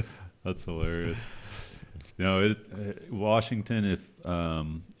 That's hilarious. Washington, if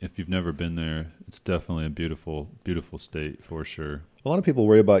you've never been there, it's definitely a beautiful, beautiful state for sure. A lot of people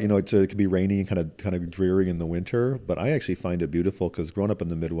worry about, it could be rainy and kind of dreary in the winter, but I actually find it beautiful because growing up in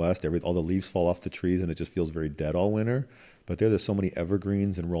the Midwest, all the leaves fall off the trees and it just feels very dead all winter. But there's so many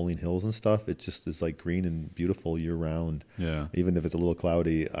evergreens and rolling hills and stuff. It just is like green and beautiful year round. Yeah. Even if it's a little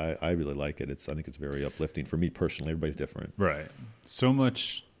cloudy, I really like it. I think it's very uplifting for me personally. Everybody's different. Right. So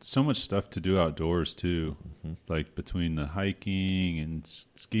much stuff to do outdoors too. Mm-hmm. Like between the hiking and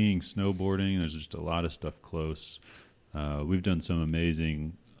skiing, snowboarding, there's just a lot of stuff close. We've done some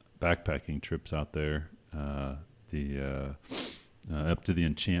amazing backpacking trips out there. up to the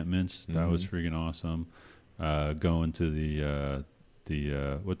Enchantments. That was freaking awesome. Going to the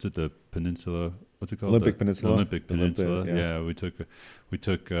what's it, the peninsula? What's it called? Olympic Peninsula. Olympic Peninsula. Olympic, yeah. We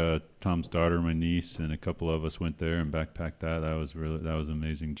took Tom's daughter, my niece, and a couple of us went there and backpacked that. That was an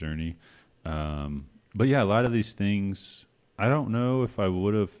amazing journey. But yeah, a lot of these things, I don't know if I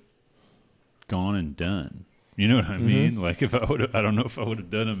would have gone and done. You know what I mean? Like if I would, I don't know if I would have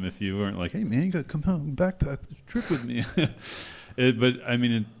done them if you weren't like, hey man, you got to come home, backpack trip with me. But I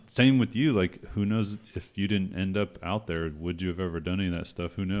mean, same with you. Like, who knows if you didn't end up out there? Would you have ever done any of that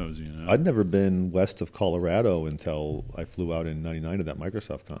stuff? Who knows? You know, I'd never been west of Colorado until I flew out in '99 to that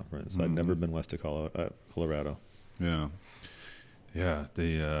Microsoft conference. I'd never been west of Colorado. Yeah, yeah.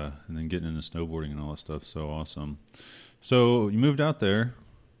 And then getting into snowboarding and all that stuff. So awesome. So you moved out there.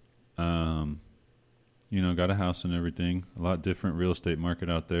 Got a house and everything. A lot different real estate market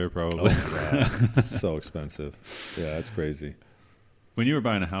out there, probably. Oh my God, it's so expensive. Yeah, it's crazy. When you were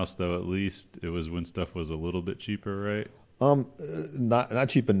buying a house, though, at least it was when stuff was a little bit cheaper, right? Not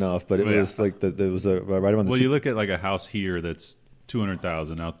cheap enough, but it was like there was a right around the. Well, you look at like a house here that's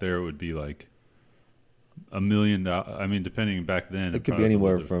 $200,000. Out there, it would be like $1 million. I mean, depending back then, it could be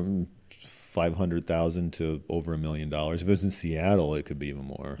anywhere from $500,000 to over $1 million. If it was in Seattle, it could be even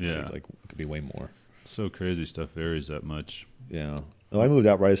more. Yeah, like it could be way more. So crazy, stuff varies that much. Yeah. I moved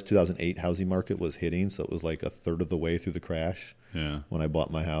out right as 2008 housing market was hitting, so it was like a third of the way through the crash. Yeah. When I bought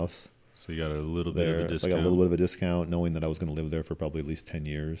my house. So you got a little bit of a discount. So I got a little bit of a discount, knowing that I was going to live there for probably at least 10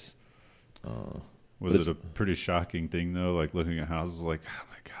 years. Was it a pretty shocking thing though? Like looking at houses, like, oh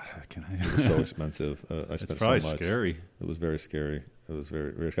my God, how can I? It was so expensive. I spent it's probably so much. Scary. It was very scary. It was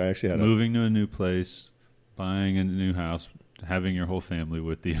very, very scary. I actually had moving to a new place, buying a new house, having your whole family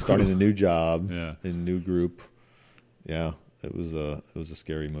with you, starting a new job, yeah, in a new group. Yeah, it was a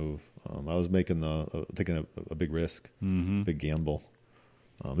scary move. I was taking a big risk, big gamble.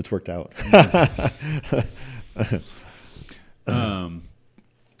 It's worked out.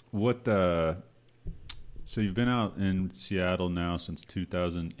 So you've been out in Seattle now since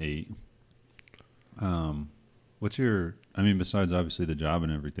 2008. Besides obviously the job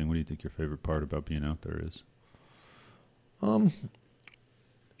and everything, what do you think your favorite part about being out there is? I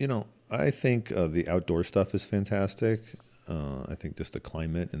think the outdoor stuff is fantastic. I think just the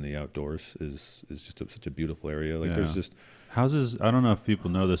climate in the outdoors is just such a beautiful area. Like there's just houses. I don't know if people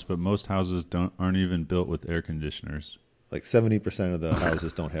know this, but most houses aren't even built with air conditioners. Like 70% of the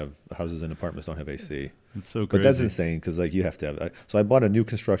houses and apartments don't have AC. It's so crazy. But that's insane because like you have to have. So I bought a new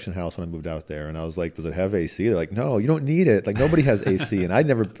construction house when I moved out there, and I was like, "Does it have AC?" They're like, "No, you don't need it. Like nobody has AC." And I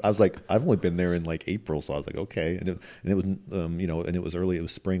was like, "I've only been there in like April," so I was like, "Okay." And it was and it was early. It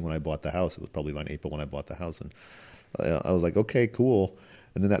was spring when I bought the house. It was probably around April when I bought the house, and I was like, "Okay, cool."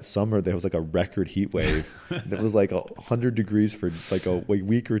 And then that summer there was like a record heat wave. It was like 100 degrees for like a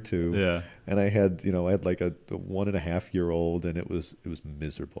week or two. Yeah. And I had like a 1.5-year-old, and it was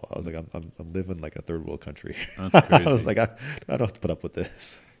miserable. I was like, I'm living like a third world country. That's crazy. I was like, I don't have to put up with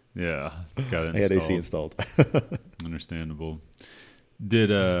this. Yeah. Got it. I had AC installed. Understandable.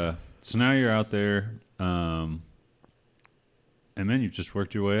 So now you're out there, and then you've just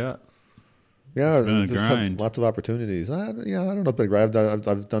worked your way up. Yeah, just had lots of opportunities. I don't know, but I've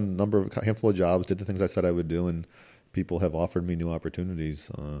done a handful of jobs, did the things I said I would do, and people have offered me new opportunities.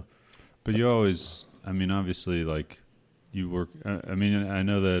 But you always, obviously, like you work. I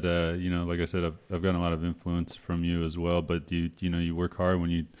know that like I said, I've gotten a lot of influence from you as well. But you work hard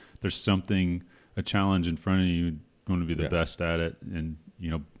when there's a challenge in front of you. You want to be the best at it, and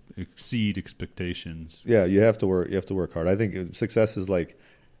exceed expectations. Yeah, you have to work. You have to work hard. I think success is like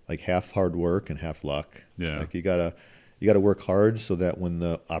half hard work and half luck. Yeah. Like you gotta work hard so that when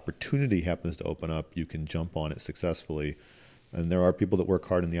the opportunity happens to open up, you can jump on it successfully. And there are people that work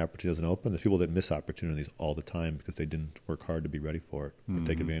hard and the opportunity doesn't open. There's people that miss opportunities all the time because they didn't work hard to be ready for it or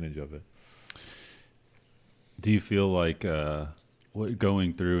take advantage of it. Do you feel like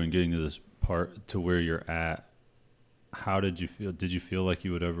going through and getting to this part to where you're at, how did you feel? Did you feel like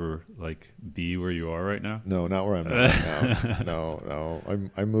you would ever be where you are right now? No, not where I'm at now. No.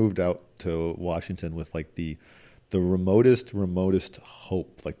 I moved out to Washington with the remotest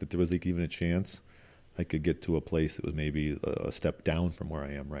hope, that there was even a chance I could get to a place that was maybe a step down from where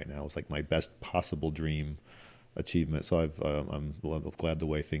I am right now. It's like my best possible dream achievement. So I'm glad the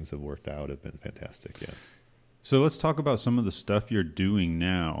way things have worked out have been fantastic. Yeah. So let's talk about some of the stuff you're doing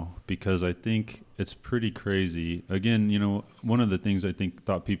now, because I think it's pretty crazy. Again, one of the things I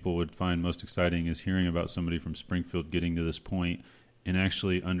thought people would find most exciting is hearing about somebody from Springfield getting to this point and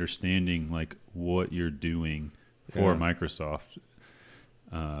actually understanding what you're doing for Microsoft.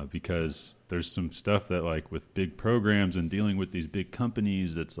 because there's some stuff that like with big programs and dealing with these big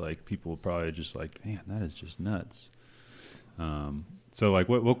companies, that's like people will probably just like, man, that is just nuts. So like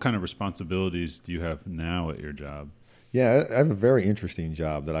what kind of responsibilities do you have now at your job? Yeah, I have a very interesting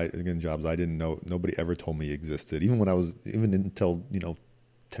job jobs I didn't know, nobody ever told me existed. Even until,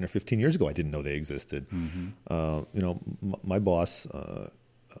 10 or 15 years ago, I didn't know they existed. My boss,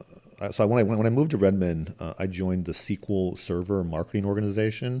 so when I moved to Redmond, I joined the SQL Server marketing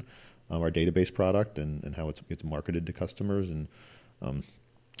organization, our database product and how it's marketed to customers. And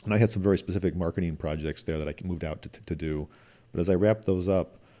I had some very specific marketing projects there that I moved out to do. But as I wrapped those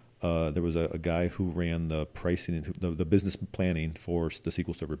up, there was a guy who ran the pricing and the business planning for the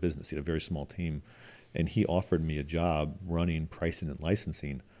SQL Server business. He had a very small team, and he offered me a job running pricing and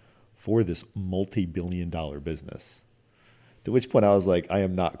licensing for this multi-billion-dollar business. To which point I was like, I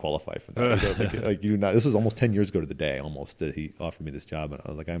am not qualified for that. Like you do not. This was almost 10 years ago to the day, almost, that he offered me this job, and I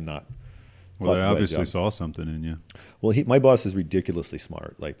was like, I'm not. Well, they obviously saw something in you. Well, my boss is ridiculously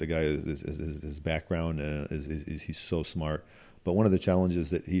smart. Like the guy his background is he's so smart. But one of the challenges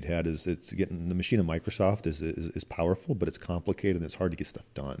that he'd had is it's getting the machine of Microsoft is powerful, but it's complicated and it's hard to get stuff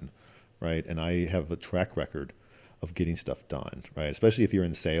done, right? And I have a track record of getting stuff done, right? Especially if you're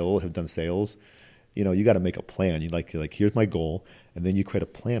in sales, have done sales, you got to make a plan. You like here's my goal, and then you create a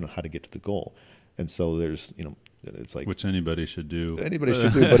plan on how to get to the goal. And so there's it's like which anybody should do. Anybody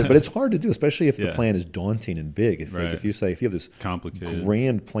should do, but it's hard to do, especially if the plan is daunting and big. If if you have this complicated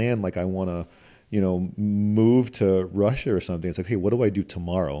grand plan, like I want to. Move to Russia or something. It's like, hey, what do I do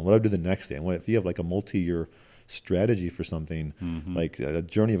tomorrow? What do I do the next day? And if you have like a multi-year strategy for something, like a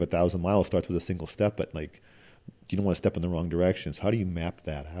journey of 1,000 miles starts with a single step, but like you don't want to step in the wrong direction. So how do you map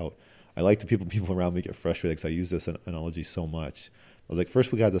that out? I like to people around me get frustrated because I use this analogy so much. I was like,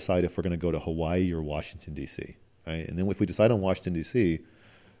 first we got to decide if we're going to go to Hawaii or Washington, D.C., right? And then if we decide on Washington, D.C.,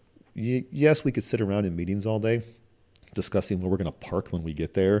 yes, we could sit around in meetings all day discussing where we're going to park when we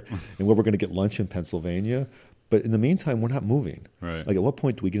get there and where we're going to get lunch in Pennsylvania. But in the meantime, we're not moving. Right. Like at what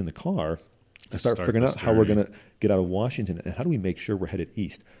point do we get in the car and start figuring out how we're going to get out of Washington, and how do we make sure we're headed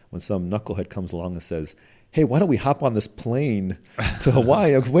east when some knucklehead comes along and says, hey, why don't we hop on this plane to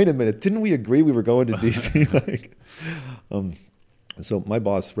Hawaii? Wait a minute, didn't we agree we were going to D.C.? So my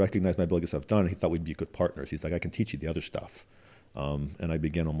boss recognized my ability to get stuff done. He thought we'd be good partners. He's like, I can teach you the other stuff. And I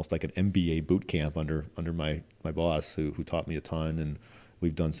began almost like an MBA boot camp under my boss who taught me a ton, and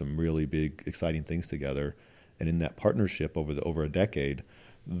we've done some really big, exciting things together. And in that partnership over a decade,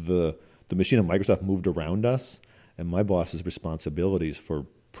 the machine of Microsoft moved around us, and my boss's responsibilities for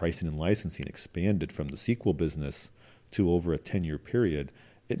pricing and licensing expanded from the SQL business to over a 10-year period.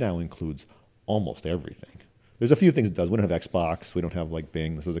 It now includes almost everything. There's a few things it does. We don't have Xbox. We don't have like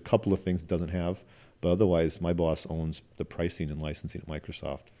Bing. There's a couple of things it doesn't have. But otherwise, my boss owns the pricing and licensing at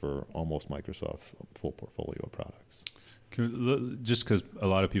Microsoft for almost Microsoft's full portfolio of products. Just because a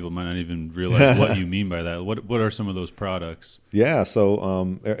lot of people might not even realize what you mean by that. What are some of those products? Yeah,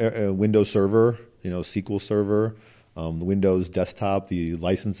 so Windows Server, SQL Server, the Windows Desktop, the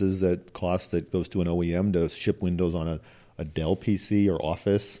licenses that goes to an OEM to ship Windows on a Dell PC or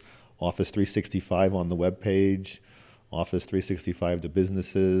Office 365 on the web page. Office 365 to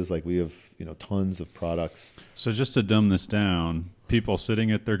businesses. Like we have, tons of products. So just to dumb this down, people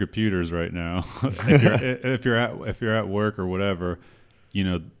sitting at their computers right now, if you're at work or whatever,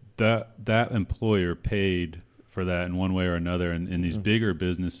 that employer paid for that in one way or another. And in these bigger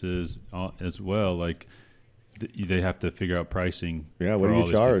businesses as well, like they have to figure out pricing. Yeah. What do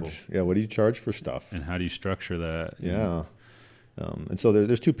you charge? Yeah. What do you charge for stuff? And how do you structure that? Yeah. And so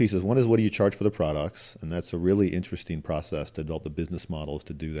there's two pieces. One is what do you charge for the products? And that's a really interesting process to develop the business models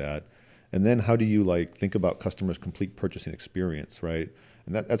to do that. And then how do you think about customers' complete purchasing experience, right?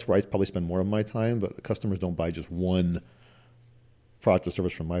 And that's where I probably spend more of my time, but the customers don't buy just one product or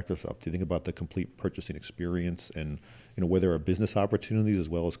service from Microsoft. You think about the complete purchasing experience and where there are business opportunities as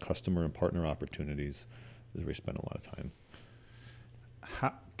well as customer and partner opportunities is where we spend a lot of time.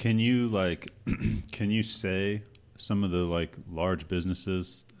 Can you say some of the large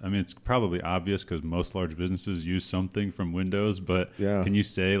businesses? I mean, it's probably obvious because most large businesses use something from Windows, but Can you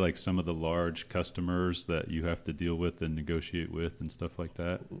say some of the large customers that you have to deal with and negotiate with and stuff like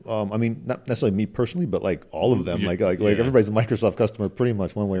that? I mean, not necessarily me personally, but all of them. Everybody's a Microsoft customer pretty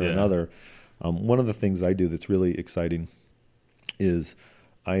much one way or another. One of the things I do that's really exciting is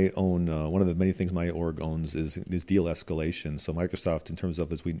I own one of the many things my org owns is deal escalation. So Microsoft, in terms of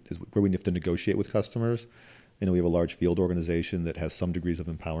where we have to negotiate with customers. We have a large field organization that has some degrees of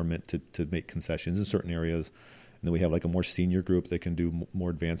empowerment to make concessions in certain areas. And then we have a more senior group that can do more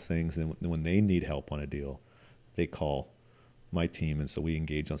advanced things. And when they need help on a deal, they call my team, and so we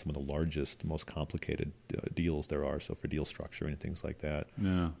engage on some of the largest, most complicated deals there are. So for deal structuring and things like that,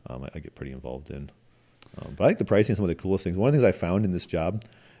 I get pretty involved in. But I think the pricing is some of the coolest things. One of the things I found in this job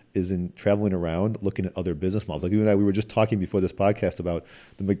is in traveling around looking at other business models. Like you and I, we were just talking before this podcast about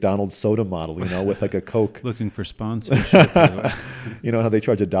the McDonald's soda model, with like a Coke. Looking for sponsorship. How they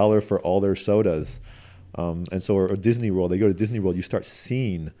charge $1 for all their sodas. And so, or Disney World, they go to Disney World, you start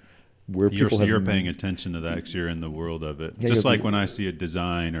seeing where people you're paying attention to that because you're in the world of it. Just like when I see a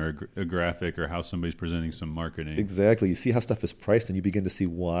design or a graphic or how somebody's presenting some marketing. Exactly. You see how stuff is priced and you begin to see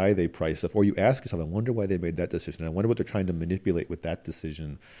why they price stuff. Or you ask yourself, I wonder why they made that decision. I wonder what they're trying to manipulate with that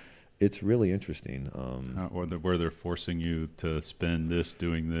decision. It's really interesting. Or where they're forcing you to spend this,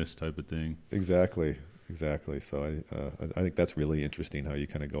 doing this type of thing. Exactly. So I think that's really interesting how you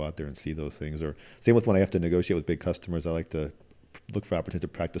kind of go out there and see those things. Or same with when I have to negotiate with big customers, I like to look for opportunities to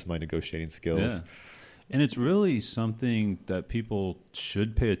practice my negotiating skills. Yeah. And it's really something that people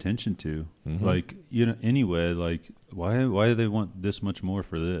should pay attention to. Mm-hmm. Like, anyway, like why do they want this much more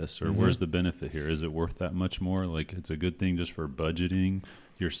for this? Or Mm-hmm. where's the benefit here? Is it worth that much more? Like, it's a good thing just for budgeting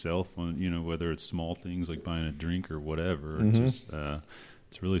yourself on, whether it's small things like buying a drink or whatever. Mm-hmm. It's just,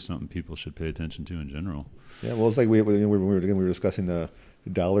 it's really something people should pay attention to in general. Yeah, well, it's like we were discussing the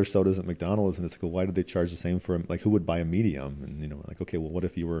dollar sodas at McDonald's, and it's like, well, why did they charge the same for, like, who would buy a medium? And like, okay, well, what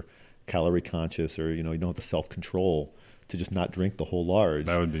if you were calorie conscious, or you don't have the self control to just not drink the whole large?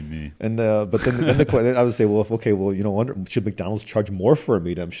 That would be me. And but then I would say, well, should McDonald's charge more for a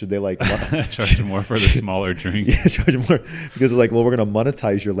medium? Should they charge more for the smaller drink? Yeah, charge more because it's like, well, we're going to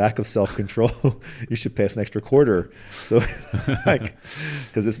monetize your lack of self control. You should pay us an extra quarter. So,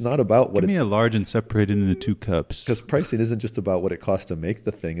 because it's not about what. Give me a large and separate it into 2 cups. Because pricing isn't just about what it costs to make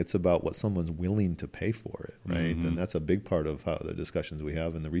the thing; it's about what someone's willing to pay for it, right? Mm-hmm. And that's a big part of how the discussions we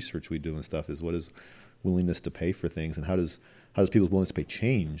have and the research we do and stuff is what is willingness to pay for things, and how does people's willingness to pay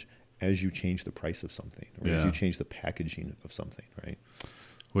change as you change the price of something, or as you change the packaging of something, right?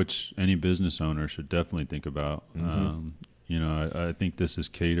 Which any business owner should definitely think about. Mm-hmm. I think this is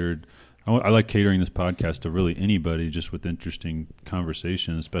catered. I like catering this podcast to really anybody just with interesting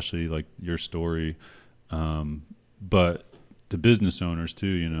conversation, especially like your story, but to business owners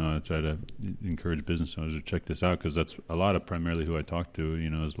too. I try to encourage business owners to check this out because that's a lot of primarily who I talk to,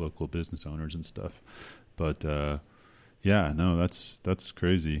 as local business owners and stuff. But that's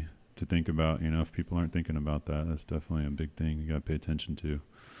crazy to think about. If people aren't thinking about that, that's definitely a big thing you got to pay attention to.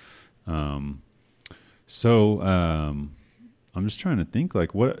 I'm just trying to think,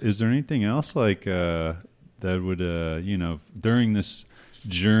 like, what is there anything else like that would during this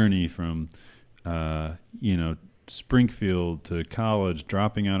journey from Springfield to college,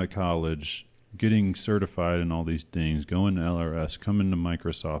 dropping out of college, getting certified in all these things, going to LRS, coming to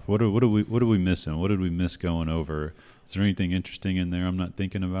Microsoft. What are we missing? What did we miss going over? Is there anything interesting in there I'm not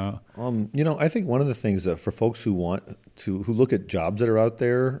thinking about? I think one of the things that for folks who look at jobs that are out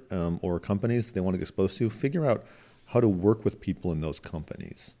there or companies that they want to get exposed to, figure out how to work with people in those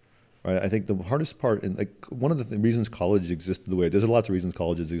companies. Right? I think the hardest part, and like one of the reasons college existed the way there's lots of reasons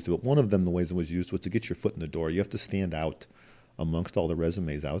college existed, but one of them, the ways it was used, was to get your foot in the door. You have to stand out amongst all the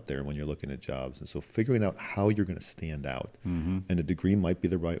resumes out there when you're looking at jobs, and so figuring out how you're going to stand out, and a degree might be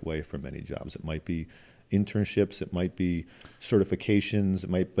the right way for many jobs. It might be internships, it might be certifications, it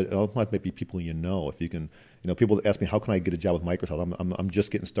might be people if you can. People ask me, how can I get a job with Microsoft? I'm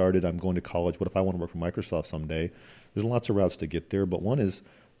just getting started. I'm going to college. What if I want to work for Microsoft someday? There's lots of routes to get there, but one is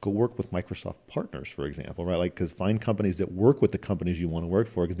go work with Microsoft partners, for example, right? Like, because find companies that work with the companies you want to work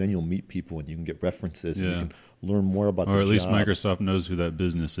for, because then you'll meet people and you can get references and you can learn more about the job. Or at least Microsoft knows who that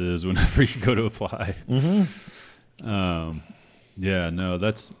business is whenever you go to apply. Mm-hmm.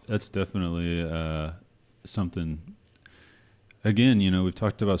 That's definitely something. Again, we've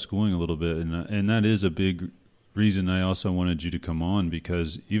talked about schooling a little bit, and that is a big reason I also wanted you to come on,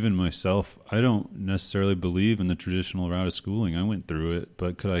 because even myself, I don't necessarily believe in the traditional route of schooling. I went through it,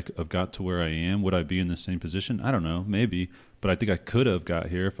 but could I have got to where I am? Would I be in the same position? I don't know, maybe, but I think I could have got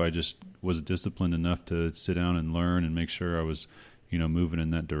here if I just was disciplined enough to sit down and learn and make sure I was, moving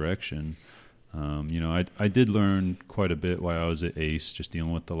in that direction. I did learn quite a bit while I was at ACE, just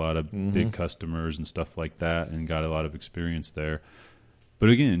dealing with a lot of big customers and stuff like that, and got a lot of experience there. But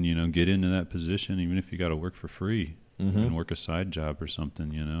again, get into that position, even if you got to work for free and work a side job or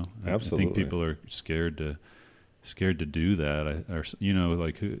something, Absolutely. I think people are scared to do that.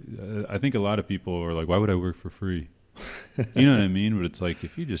 I think a lot of people are like, why would I work for free? You know what I mean? But it's like,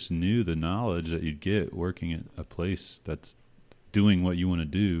 if you just knew the knowledge that you'd get working at a place that's doing what you want to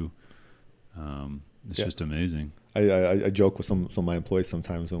do, it's just amazing. I joke with some of my employees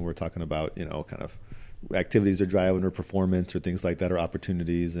sometimes when we're talking about, kind of activities are driving or performance or things like that or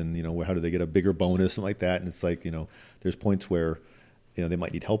opportunities, and how do they get a bigger bonus and like that. And it's like there's points where they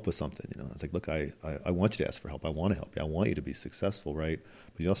might need help with something. It's like, look, I want you to ask for help. I want to help you. I want you to be successful, right?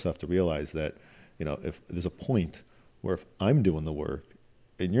 But you also have to realize that if there's a point where if I'm doing the work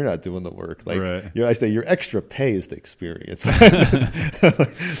and you're not doing the work, like right. I say, your extra pay is the experience.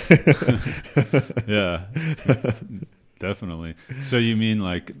 Yeah, definitely. So you mean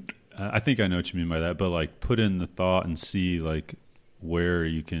like, I think I know what you mean by that, but like put in the thought and see like where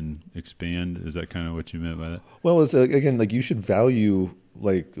you can expand. Is that kind of what you meant by that? Well, it's again, like you should value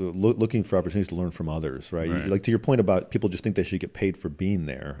like looking for opportunities to learn from others, right? Right. Like to your point about people just think they should get paid for being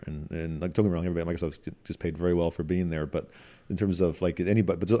there, and like don't get me wrong, everybody at Microsoft gets paid very well for being there, but in terms of like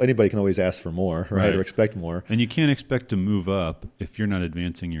anybody can always ask for more, right? Or expect more. And you can't expect to move up if you're not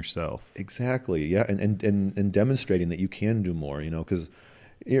advancing yourself. Exactly. Yeah. And demonstrating that you can do more, because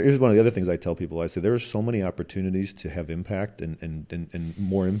here's one of the other things I tell people. I say there are so many opportunities to have impact and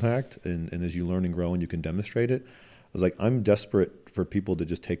more impact. And as you learn and grow and you can demonstrate it, I was like, I'm desperate for people to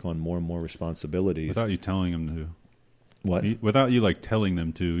just take on more and more responsibilities. Without you telling them to. What? Without you like telling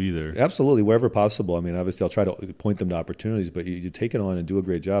them to either. Absolutely, wherever possible. I mean, obviously, I'll try to point them to opportunities, but you take it on and do a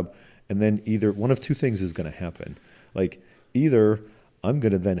great job, and then either one of two things is going to happen. Like either I'm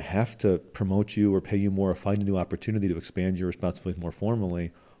going to then have to promote you or pay you more or find a new opportunity to expand your responsibility more formally,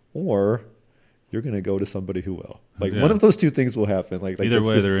 or you're going to go to somebody who will. Like one of those two things will happen. Like either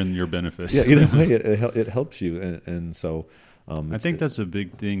way, they're in your benefit. Yeah, either way, it helps you, and so I think that's a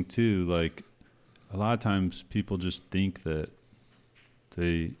big thing too. Like, a lot of times people just think that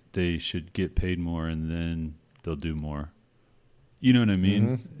they should get paid more and then they'll do more. You know what I mean?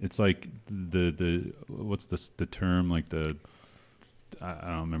 Mm-hmm. It's like the what's the term, like I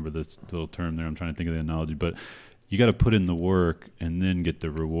don't remember the little term there. I'm trying to think of the analogy, but you got to put in the work and then get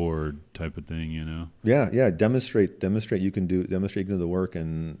the reward type of thing, Yeah. Demonstrate you can do the work,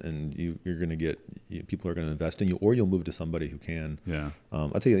 and you're going to get people are going to invest in you, or you'll move to somebody who can. Yeah. I'll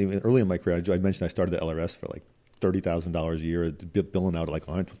tell you, even early in my career, I mentioned I started at LRS for like $30,000 a year, billing out at like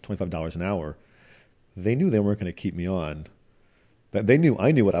 $125 an hour. They knew they weren't going to keep me on. I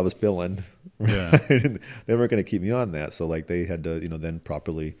knew what I was billing. Yeah. They weren't going to keep me on that, so like they had to then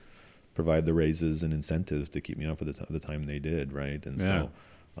properly provide the raises and incentives to keep me on for the time they did, right? And so,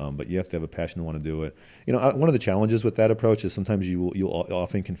 but you have to have a passion to want to do it. One of the challenges with that approach is sometimes you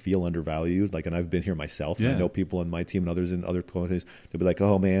often can feel undervalued. Like, and I've been here myself. And I know people in my team and others in other companies. They'll be like,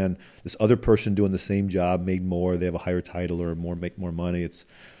 "Oh man, this other person doing the same job made more. They have a higher title or make more money. It's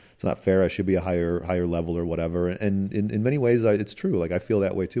not fair. I should be a higher level or whatever." And in many ways, it's true. Like I feel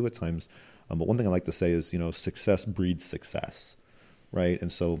that way too at times. But one thing I like to say is, success breeds success, right?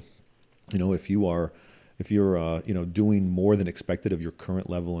 And so, if you're doing more than expected of your current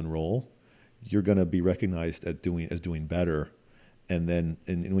level and role, you're going to be recognized as doing better. And then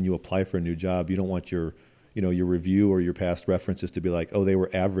and when you apply for a new job, you don't want your review or your past references to be like, oh, they were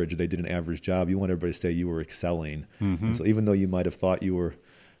average, or they did an average job. You want everybody to say you were excelling. Mm-hmm. And so even though you might have thought you were,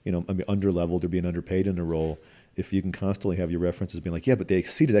 under-leveled or being underpaid in a role, if you can constantly have your references being like, yeah, but they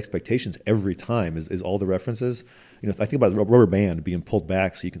exceeded expectations every time, is all the references. I think about the rubber band being pulled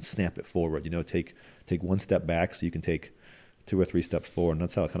back so you can snap it forward. Take one step back so you can take 2 or 3 steps forward. And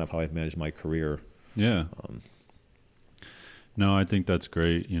that's how I've managed my career. Yeah. No, I think that's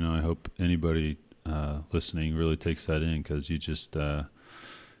great. I hope anybody listening really takes that in, because you just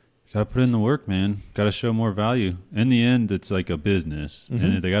got to put in the work, man. Got to show more value. In the end, it's like a business, mm-hmm.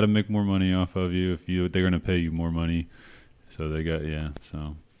 and they got to make more money off of you. They're going to pay you more money, so they got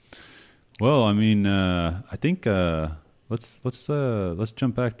So, well, I mean, I think let's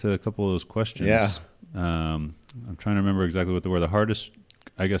jump back to a couple of those questions. Yeah. I'm trying to remember exactly what they were. The hardest,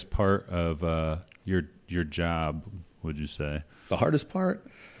 I guess, part of your job, would you say? The hardest part?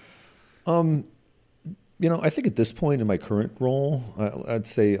 I think at this point in my current role, I'd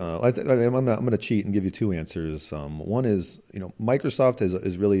say I'm going to cheat and give you 2 answers. One is, Microsoft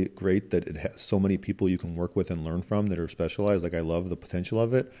is really great that it has so many people you can work with and learn from that are specialized. Like, I love the potential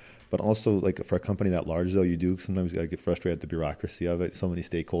of it. But also, like, for a company that large, though, you do sometimes get frustrated at the bureaucracy of it. So many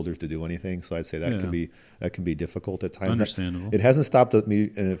stakeholders to do anything. So I'd say that can be difficult at times. Understandable. It hasn't stopped me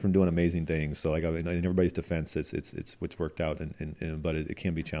from doing amazing things. So, like, in everybody's defense, it's worked out, but it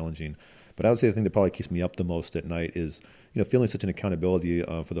can be challenging. But I would say the thing that probably keeps me up the most at night is, feeling such an accountability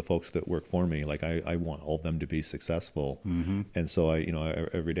for the folks that work for me. Like, I want all of them to be successful, mm-hmm. and so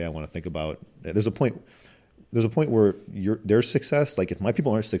every day I want to think about. There's a point where their success. Like, if my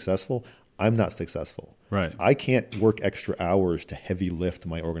people aren't successful, I'm not successful. Right. I can't work extra hours to heavy lift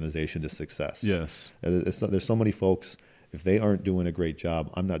my organization to success. Yes. There's so many folks, if they aren't doing a great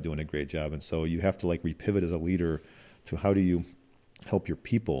job, I'm not doing a great job. And so you have to like repivot as a leader to how do you help your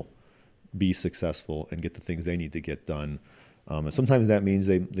people be successful and get the things they need to get done. And sometimes that means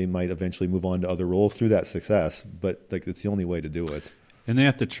they might eventually move on to other roles through that success, but like it's the only way to do it. And they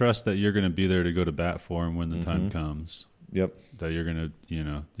have to trust that you're going to be there to go to bat for them when the time comes. Yep. That you're going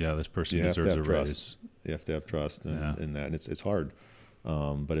to, this person deserves a raise. You have to have trust in that. And it's hard.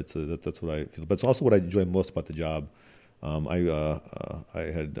 But that's what I feel. But it's also what I enjoy most about the job. I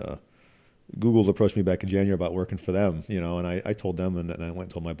had Google approached me back in January about working for them, and I told them, and I went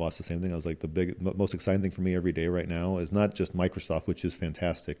and told my boss the same thing. I was like, the most exciting thing for me every day right now is not just Microsoft, which is a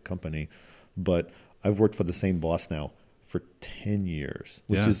fantastic company, but I've worked for the same boss now for 10 years,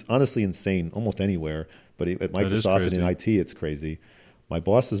 which is honestly insane almost anywhere. But at Microsoft and in IT, it's crazy. My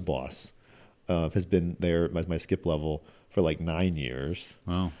boss's boss has been there as my skip level for like 9 years.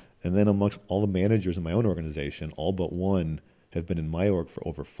 Wow. And then amongst all the managers in my own organization, all but one have been in my org for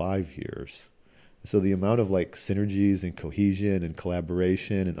over 5 years. So the amount of like synergies and cohesion and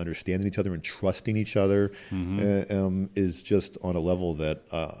collaboration and understanding each other and trusting each other is just on a level that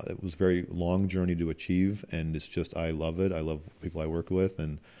it was a very long journey to achieve. And it's just, I love it. I love people I work with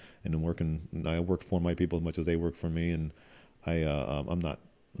and I work for my people as much as they work for me. And I'm not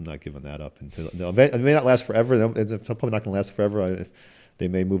giving that up until it may not last forever. It's probably not going to last forever. They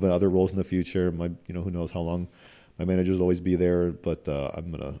may move in other roles in the future. Who knows how long. My managers will always be there, but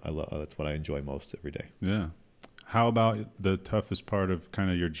that's what I enjoy most every day. Yeah. How about the toughest part of kind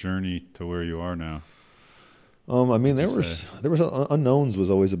of your journey to where you are now? There was unknowns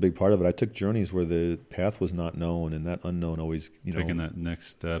was always a big part of it. I took journeys where the path was not known, and that unknown always, taking that next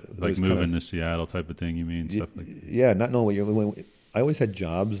step, like moving to Seattle type of thing. You mean stuff like that? Yeah, not knowing I always had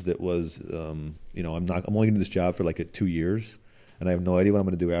jobs that was, I'm only going to do this job for like 2 years. And I have no idea what I'm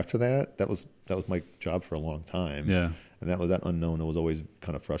going to do after that. That was my job for a long time. Yeah. And that unknown. It was always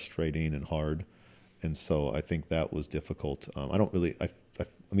kind of frustrating and hard. And so I think that was difficult. In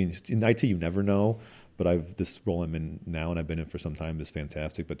IT you never know, but this role I'm in now and I've been in for some time is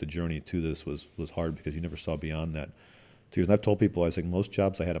fantastic. But the journey to this was hard because you never saw beyond that 2 years. And I've told people, I was like, most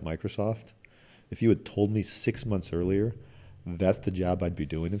jobs I had at Microsoft, if you had told me 6 months earlier, that's the job I'd be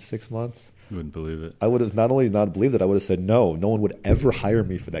doing in 6 months. You wouldn't believe it. I would have not only not believed it, I would have said no. No one would ever hire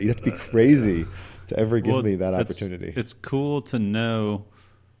me for that. You'd have to be crazy to ever give me that opportunity. It's cool to know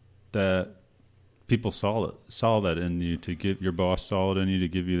that people saw that in you, your boss saw it in you to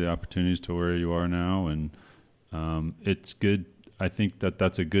give you the opportunities to where you are now, and it's good. I think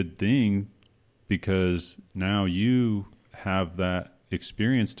that's a good thing because now you have that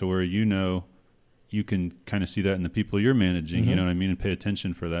experience to where you can kind of see that in the people you're managing, you know what I mean, and pay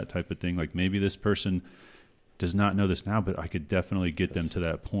attention for that type of thing. Like maybe this person does not know this now, but I could definitely get them to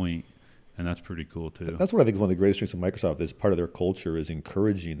that point, and that's pretty cool too. That's what I think is one of the greatest strengths of Microsoft is part of their culture is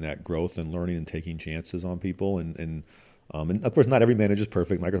encouraging that growth and learning and taking chances on people. And of course, not every manager is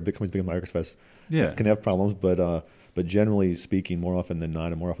perfect. Big companies, big Microsoft can have problems, but generally speaking, more often than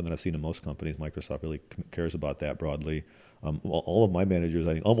not, and more often than I've seen in most companies, Microsoft really cares about that broadly. All of my managers,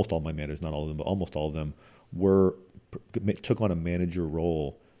 I think almost all my managers, not all of them, but almost all of them took on a manager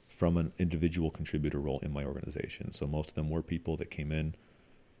role from an individual contributor role in my organization. So most of them were people that came in,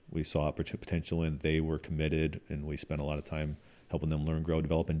 we saw potential in, they were committed, and we spent a lot of time helping them learn, grow,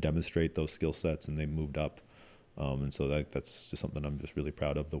 develop, and demonstrate those skill sets, and they moved up. And so that's just something I'm just really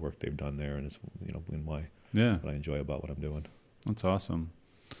proud of, the work they've done there, and it's what I enjoy about what I'm doing. That's awesome.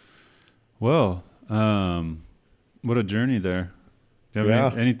 Well, what a journey there. Do you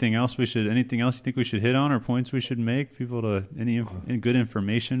have anything else you think we should hit on, or points we should make people to any good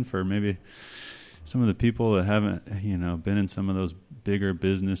information for maybe some of the people that haven't been in some of those bigger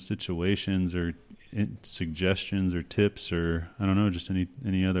business situations, or suggestions or tips, or I don't know, just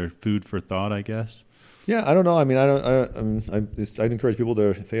any other food for thought, I guess? Yeah, I don't know. I mean, I'd encourage people to,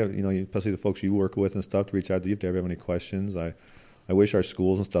 if they have, especially the folks you work with and stuff, to reach out to you if they ever have any questions. I wish our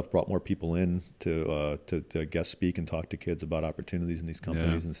schools and stuff brought more people in to guest speak and talk to kids about opportunities in these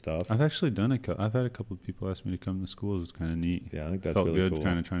companies and stuff. I've actually I've had a couple of people ask me to come to schools. It's kind of neat. Yeah, I think that's felt really good, cool.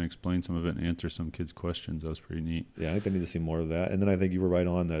 kind of trying to explain some of it and answer some kids' questions. That was pretty neat. Yeah, I think they need to see more of that. And then I think you were right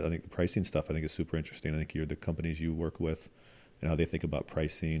on that. I think the pricing stuff I think is super interesting. I think the companies you work with and how they think about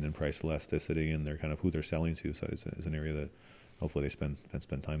pricing and price elasticity and their kind of who they're selling to. So it's an area that hopefully they spend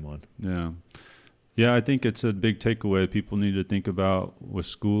time on. Yeah. Yeah, I think it's a big takeaway people need to think about with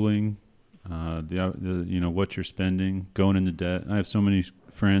schooling, what you're spending, going into debt. I have so many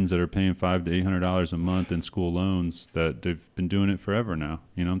friends that are paying $500 to $800 a month in school loans that they've been doing it forever now.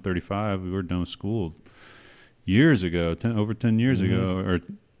 I'm 35. We were done with school years ago, over 10 years ago, or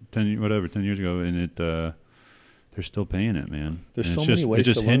 10 years ago, and they're still paying it, man. There's and so it's many just, ways it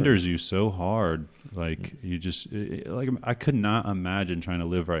just to learn. hinders you so hard. Like you just like I could not imagine trying to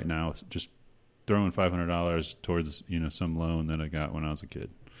live right now just throwing $500 towards some loan that I got when I was a kid.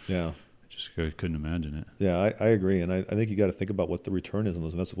 Yeah. I couldn't imagine it. Yeah, I agree. And I think you got to think about what the return is on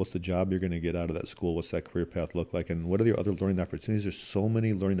those investments. What's the job you're going to get out of that school? What's that career path look like? And what are the other learning opportunities? There's so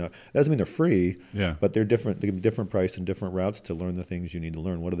many learning. That doesn't mean they're free, Yeah. but they're different. They can be different price and different routes to learn the things you need to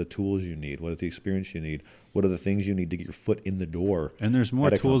learn. What are the tools you need? What are the experience you need? What are the things you need to get your foot in the door? And there's more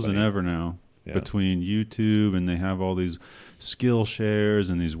at a tools company. than ever now. Yeah. Between YouTube, and they have all these skill shares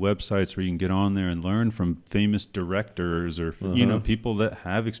and these websites where you can get on there and learn from famous directors or people that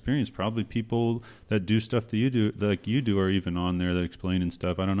have experience. Probably people that do stuff that you do, like you do, are even on there that explaining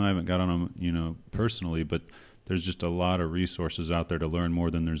stuff. I don't know. I haven't got on them, personally, but there's just a lot of resources out there to learn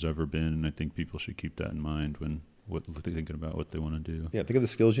more than there's ever been. And I think people should keep that in mind when thinking about what they want to do. Yeah, think of the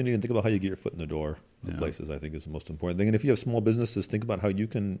skills you need and think about how you get your foot in the door of places. I think is the most important thing. And if you have small businesses, think about if you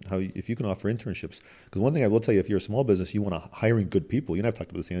can offer internships. Because one thing I will tell you, if you're a small business, you want to hiring good people. I've talked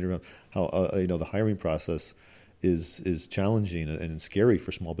about this, Andrew, about how the hiring process is challenging and scary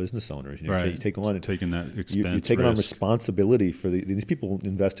for small business owners. Right. You take on taking that expense. you're taking on risk. responsibility for these people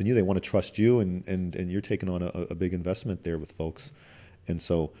invest in you. They want to trust you, and you're taking on a big investment there with folks. And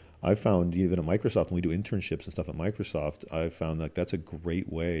so I found even at Microsoft, when we do internships and stuff at Microsoft, I've found like that's a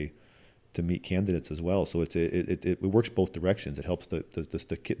great way to meet candidates as well. So it works both directions. It helps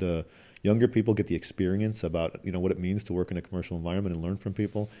the younger people get the experience about what it means to work in a commercial environment and learn from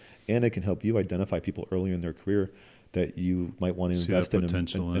people, and it can help you identify people earlier in their career that you might want to See invest that in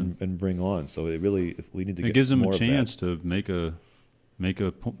potential and bring on. So we need to. It get gives them more a of that. chance to make a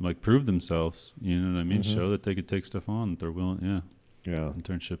prove themselves. You know what I mean? Mm-hmm. Show that they could take stuff on. That they're willing. Yeah. Yeah.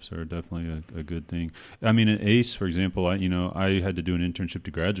 Internships are definitely a good thing. I mean, at ACE, for example, I had to do an internship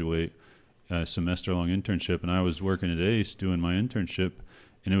to graduate, a semester-long internship, and I was working at ACE doing my internship,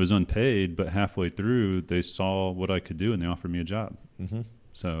 and it was unpaid, but halfway through, they saw what I could do, and they offered me a job. Mm-hmm.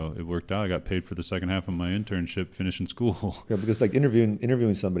 So it worked out. I got paid for the second half of my internship finishing school. Yeah, because like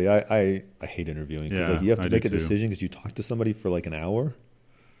interviewing somebody, I hate interviewing because you have to make a decision because you talk to somebody for like an hour.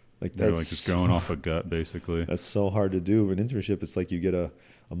 Like They're that's like just going off a gut, basically. That's so hard to do. An internship, it's like you get a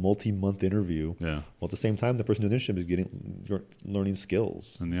multi-month interview. Yeah. Well, at the same time, the person doing the internship is learning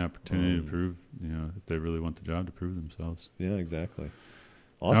skills. And the opportunity to prove, if they really want the job, to prove themselves. Yeah, exactly.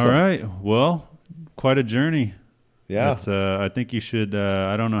 Awesome. All right. Well, quite a journey. Yeah. I think you should,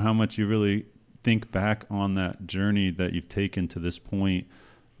 I don't know how much you really think back on that journey that you've taken to this point,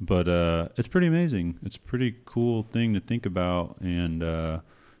 but it's pretty amazing. It's a pretty cool thing to think about. And,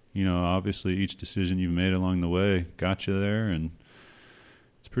 obviously each decision you've made along the way got you there, and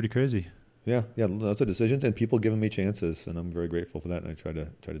it's pretty crazy. Yeah, lots of decisions and people giving me chances, and I'm very grateful for that. And I try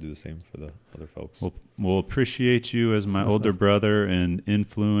to do the same for the other folks. We'll appreciate you as my older brother and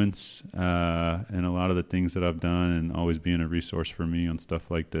influence in a lot of the things that I've done, and always being a resource for me on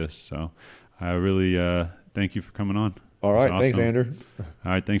stuff like this. So I really thank you for coming on. All right. Awesome. Thanks, Andrew.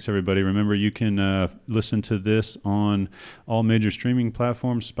 All right. Thanks, everybody. Remember, you can listen to this on all major streaming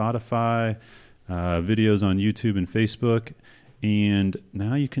platforms, Spotify, videos on YouTube and Facebook. And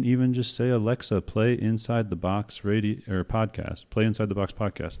now you can even just say, Alexa, play Inside the Box radio or podcast. Play Inside the Box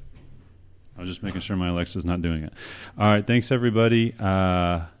podcast. I was just making sure my Alexa's not doing it. All right. Thanks, everybody.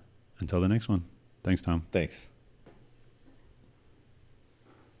 Until the next one. Thanks, Tom. Thanks.